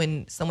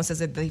when someone says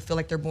that they feel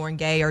like they're born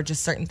gay or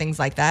just certain things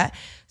like that,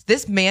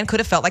 this man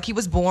could have felt like he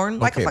was born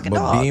like a fucking but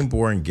dog. being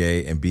born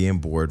gay and being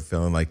bored,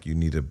 feeling like you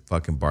need to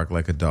fucking bark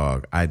like a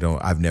dog,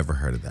 I've never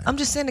heard of that. I'm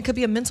just saying it could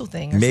be a mental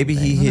thing. Or Maybe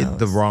something. he Who hit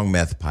the knows? wrong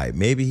meth pipe.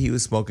 Maybe he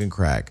was smoking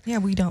crack. Yeah,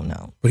 we don't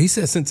know. but he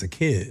said since a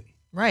kid.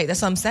 Right,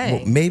 that's what I'm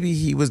saying. Maybe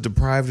he was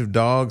deprived of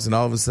dogs and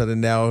all of a sudden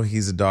now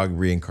he's a dog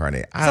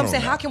reincarnate. So I'm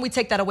saying, how can we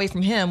take that away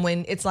from him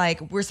when it's like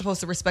we're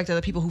supposed to respect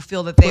other people who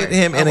feel that they're Put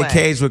him in a away?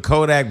 cage with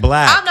Kodak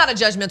Black. I'm not a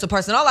judgmental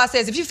person. All I say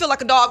is if you feel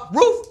like a dog,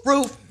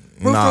 roof.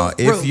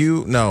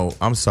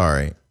 I'm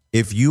sorry.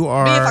 If you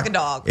are Be a fucking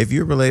dog. If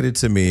you're related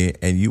to me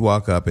and you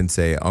walk up and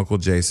say, Uncle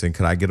Jason,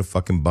 can I get a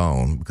fucking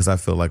bone because I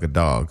feel like a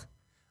dog?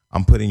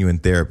 I'm putting you in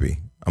therapy.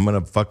 I'm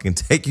gonna fucking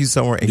take you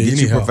somewhere and Yeah, you get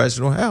need you help.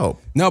 professional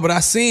help. No, but I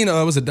seen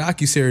it was a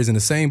docuseries in the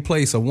same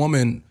place. A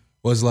woman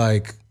was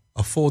like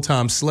a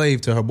full-time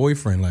slave to her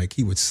boyfriend. Like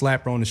he would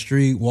slap her on the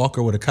street, walk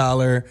her with a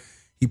collar.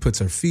 He puts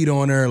her feet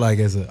on her like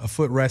as a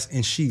footrest,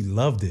 and she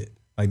loved it.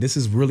 Like this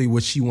is really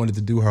what she wanted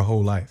to do her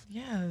whole life.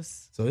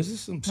 Yes. So this is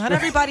some Not strange-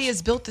 everybody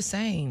is built the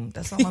same.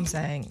 That's all I'm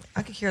saying.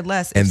 I could care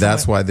less. if And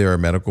that's someone- why there are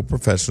medical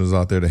professionals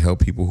out there to help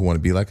people who want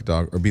to be like a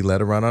dog or be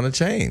led around on a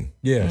chain.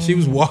 Yeah, she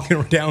was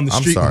walking down the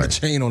I'm street with sorry. a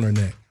chain on her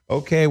neck.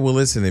 Okay, well,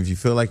 listen, if you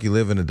feel like you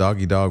live in a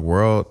doggy dog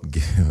world,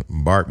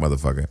 bark,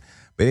 motherfucker.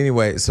 But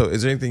anyway, so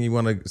is there anything you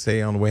want to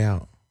say on the way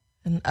out?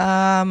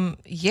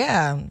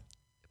 Yeah.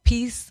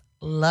 Peace,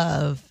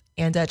 love,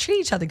 and treat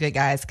each other good,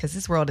 guys, because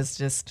this world is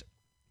just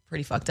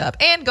pretty fucked up.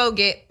 And go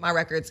get my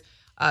records.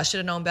 Should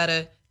have known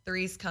better.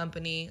 Three's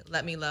Company,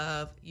 Let Me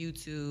Love,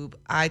 YouTube,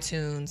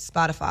 iTunes,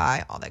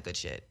 Spotify, all that good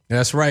shit.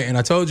 That's right. And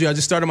I told you, I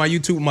just started my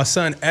YouTube with my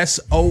son,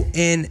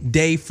 SON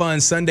Day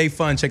Fun, Sunday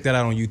Fun. Check that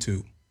out on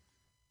YouTube.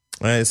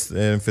 And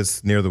if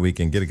it's near the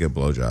weekend, get a good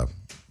blowjob.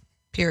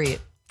 Period.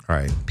 All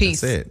right.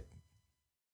 Peace. That's it.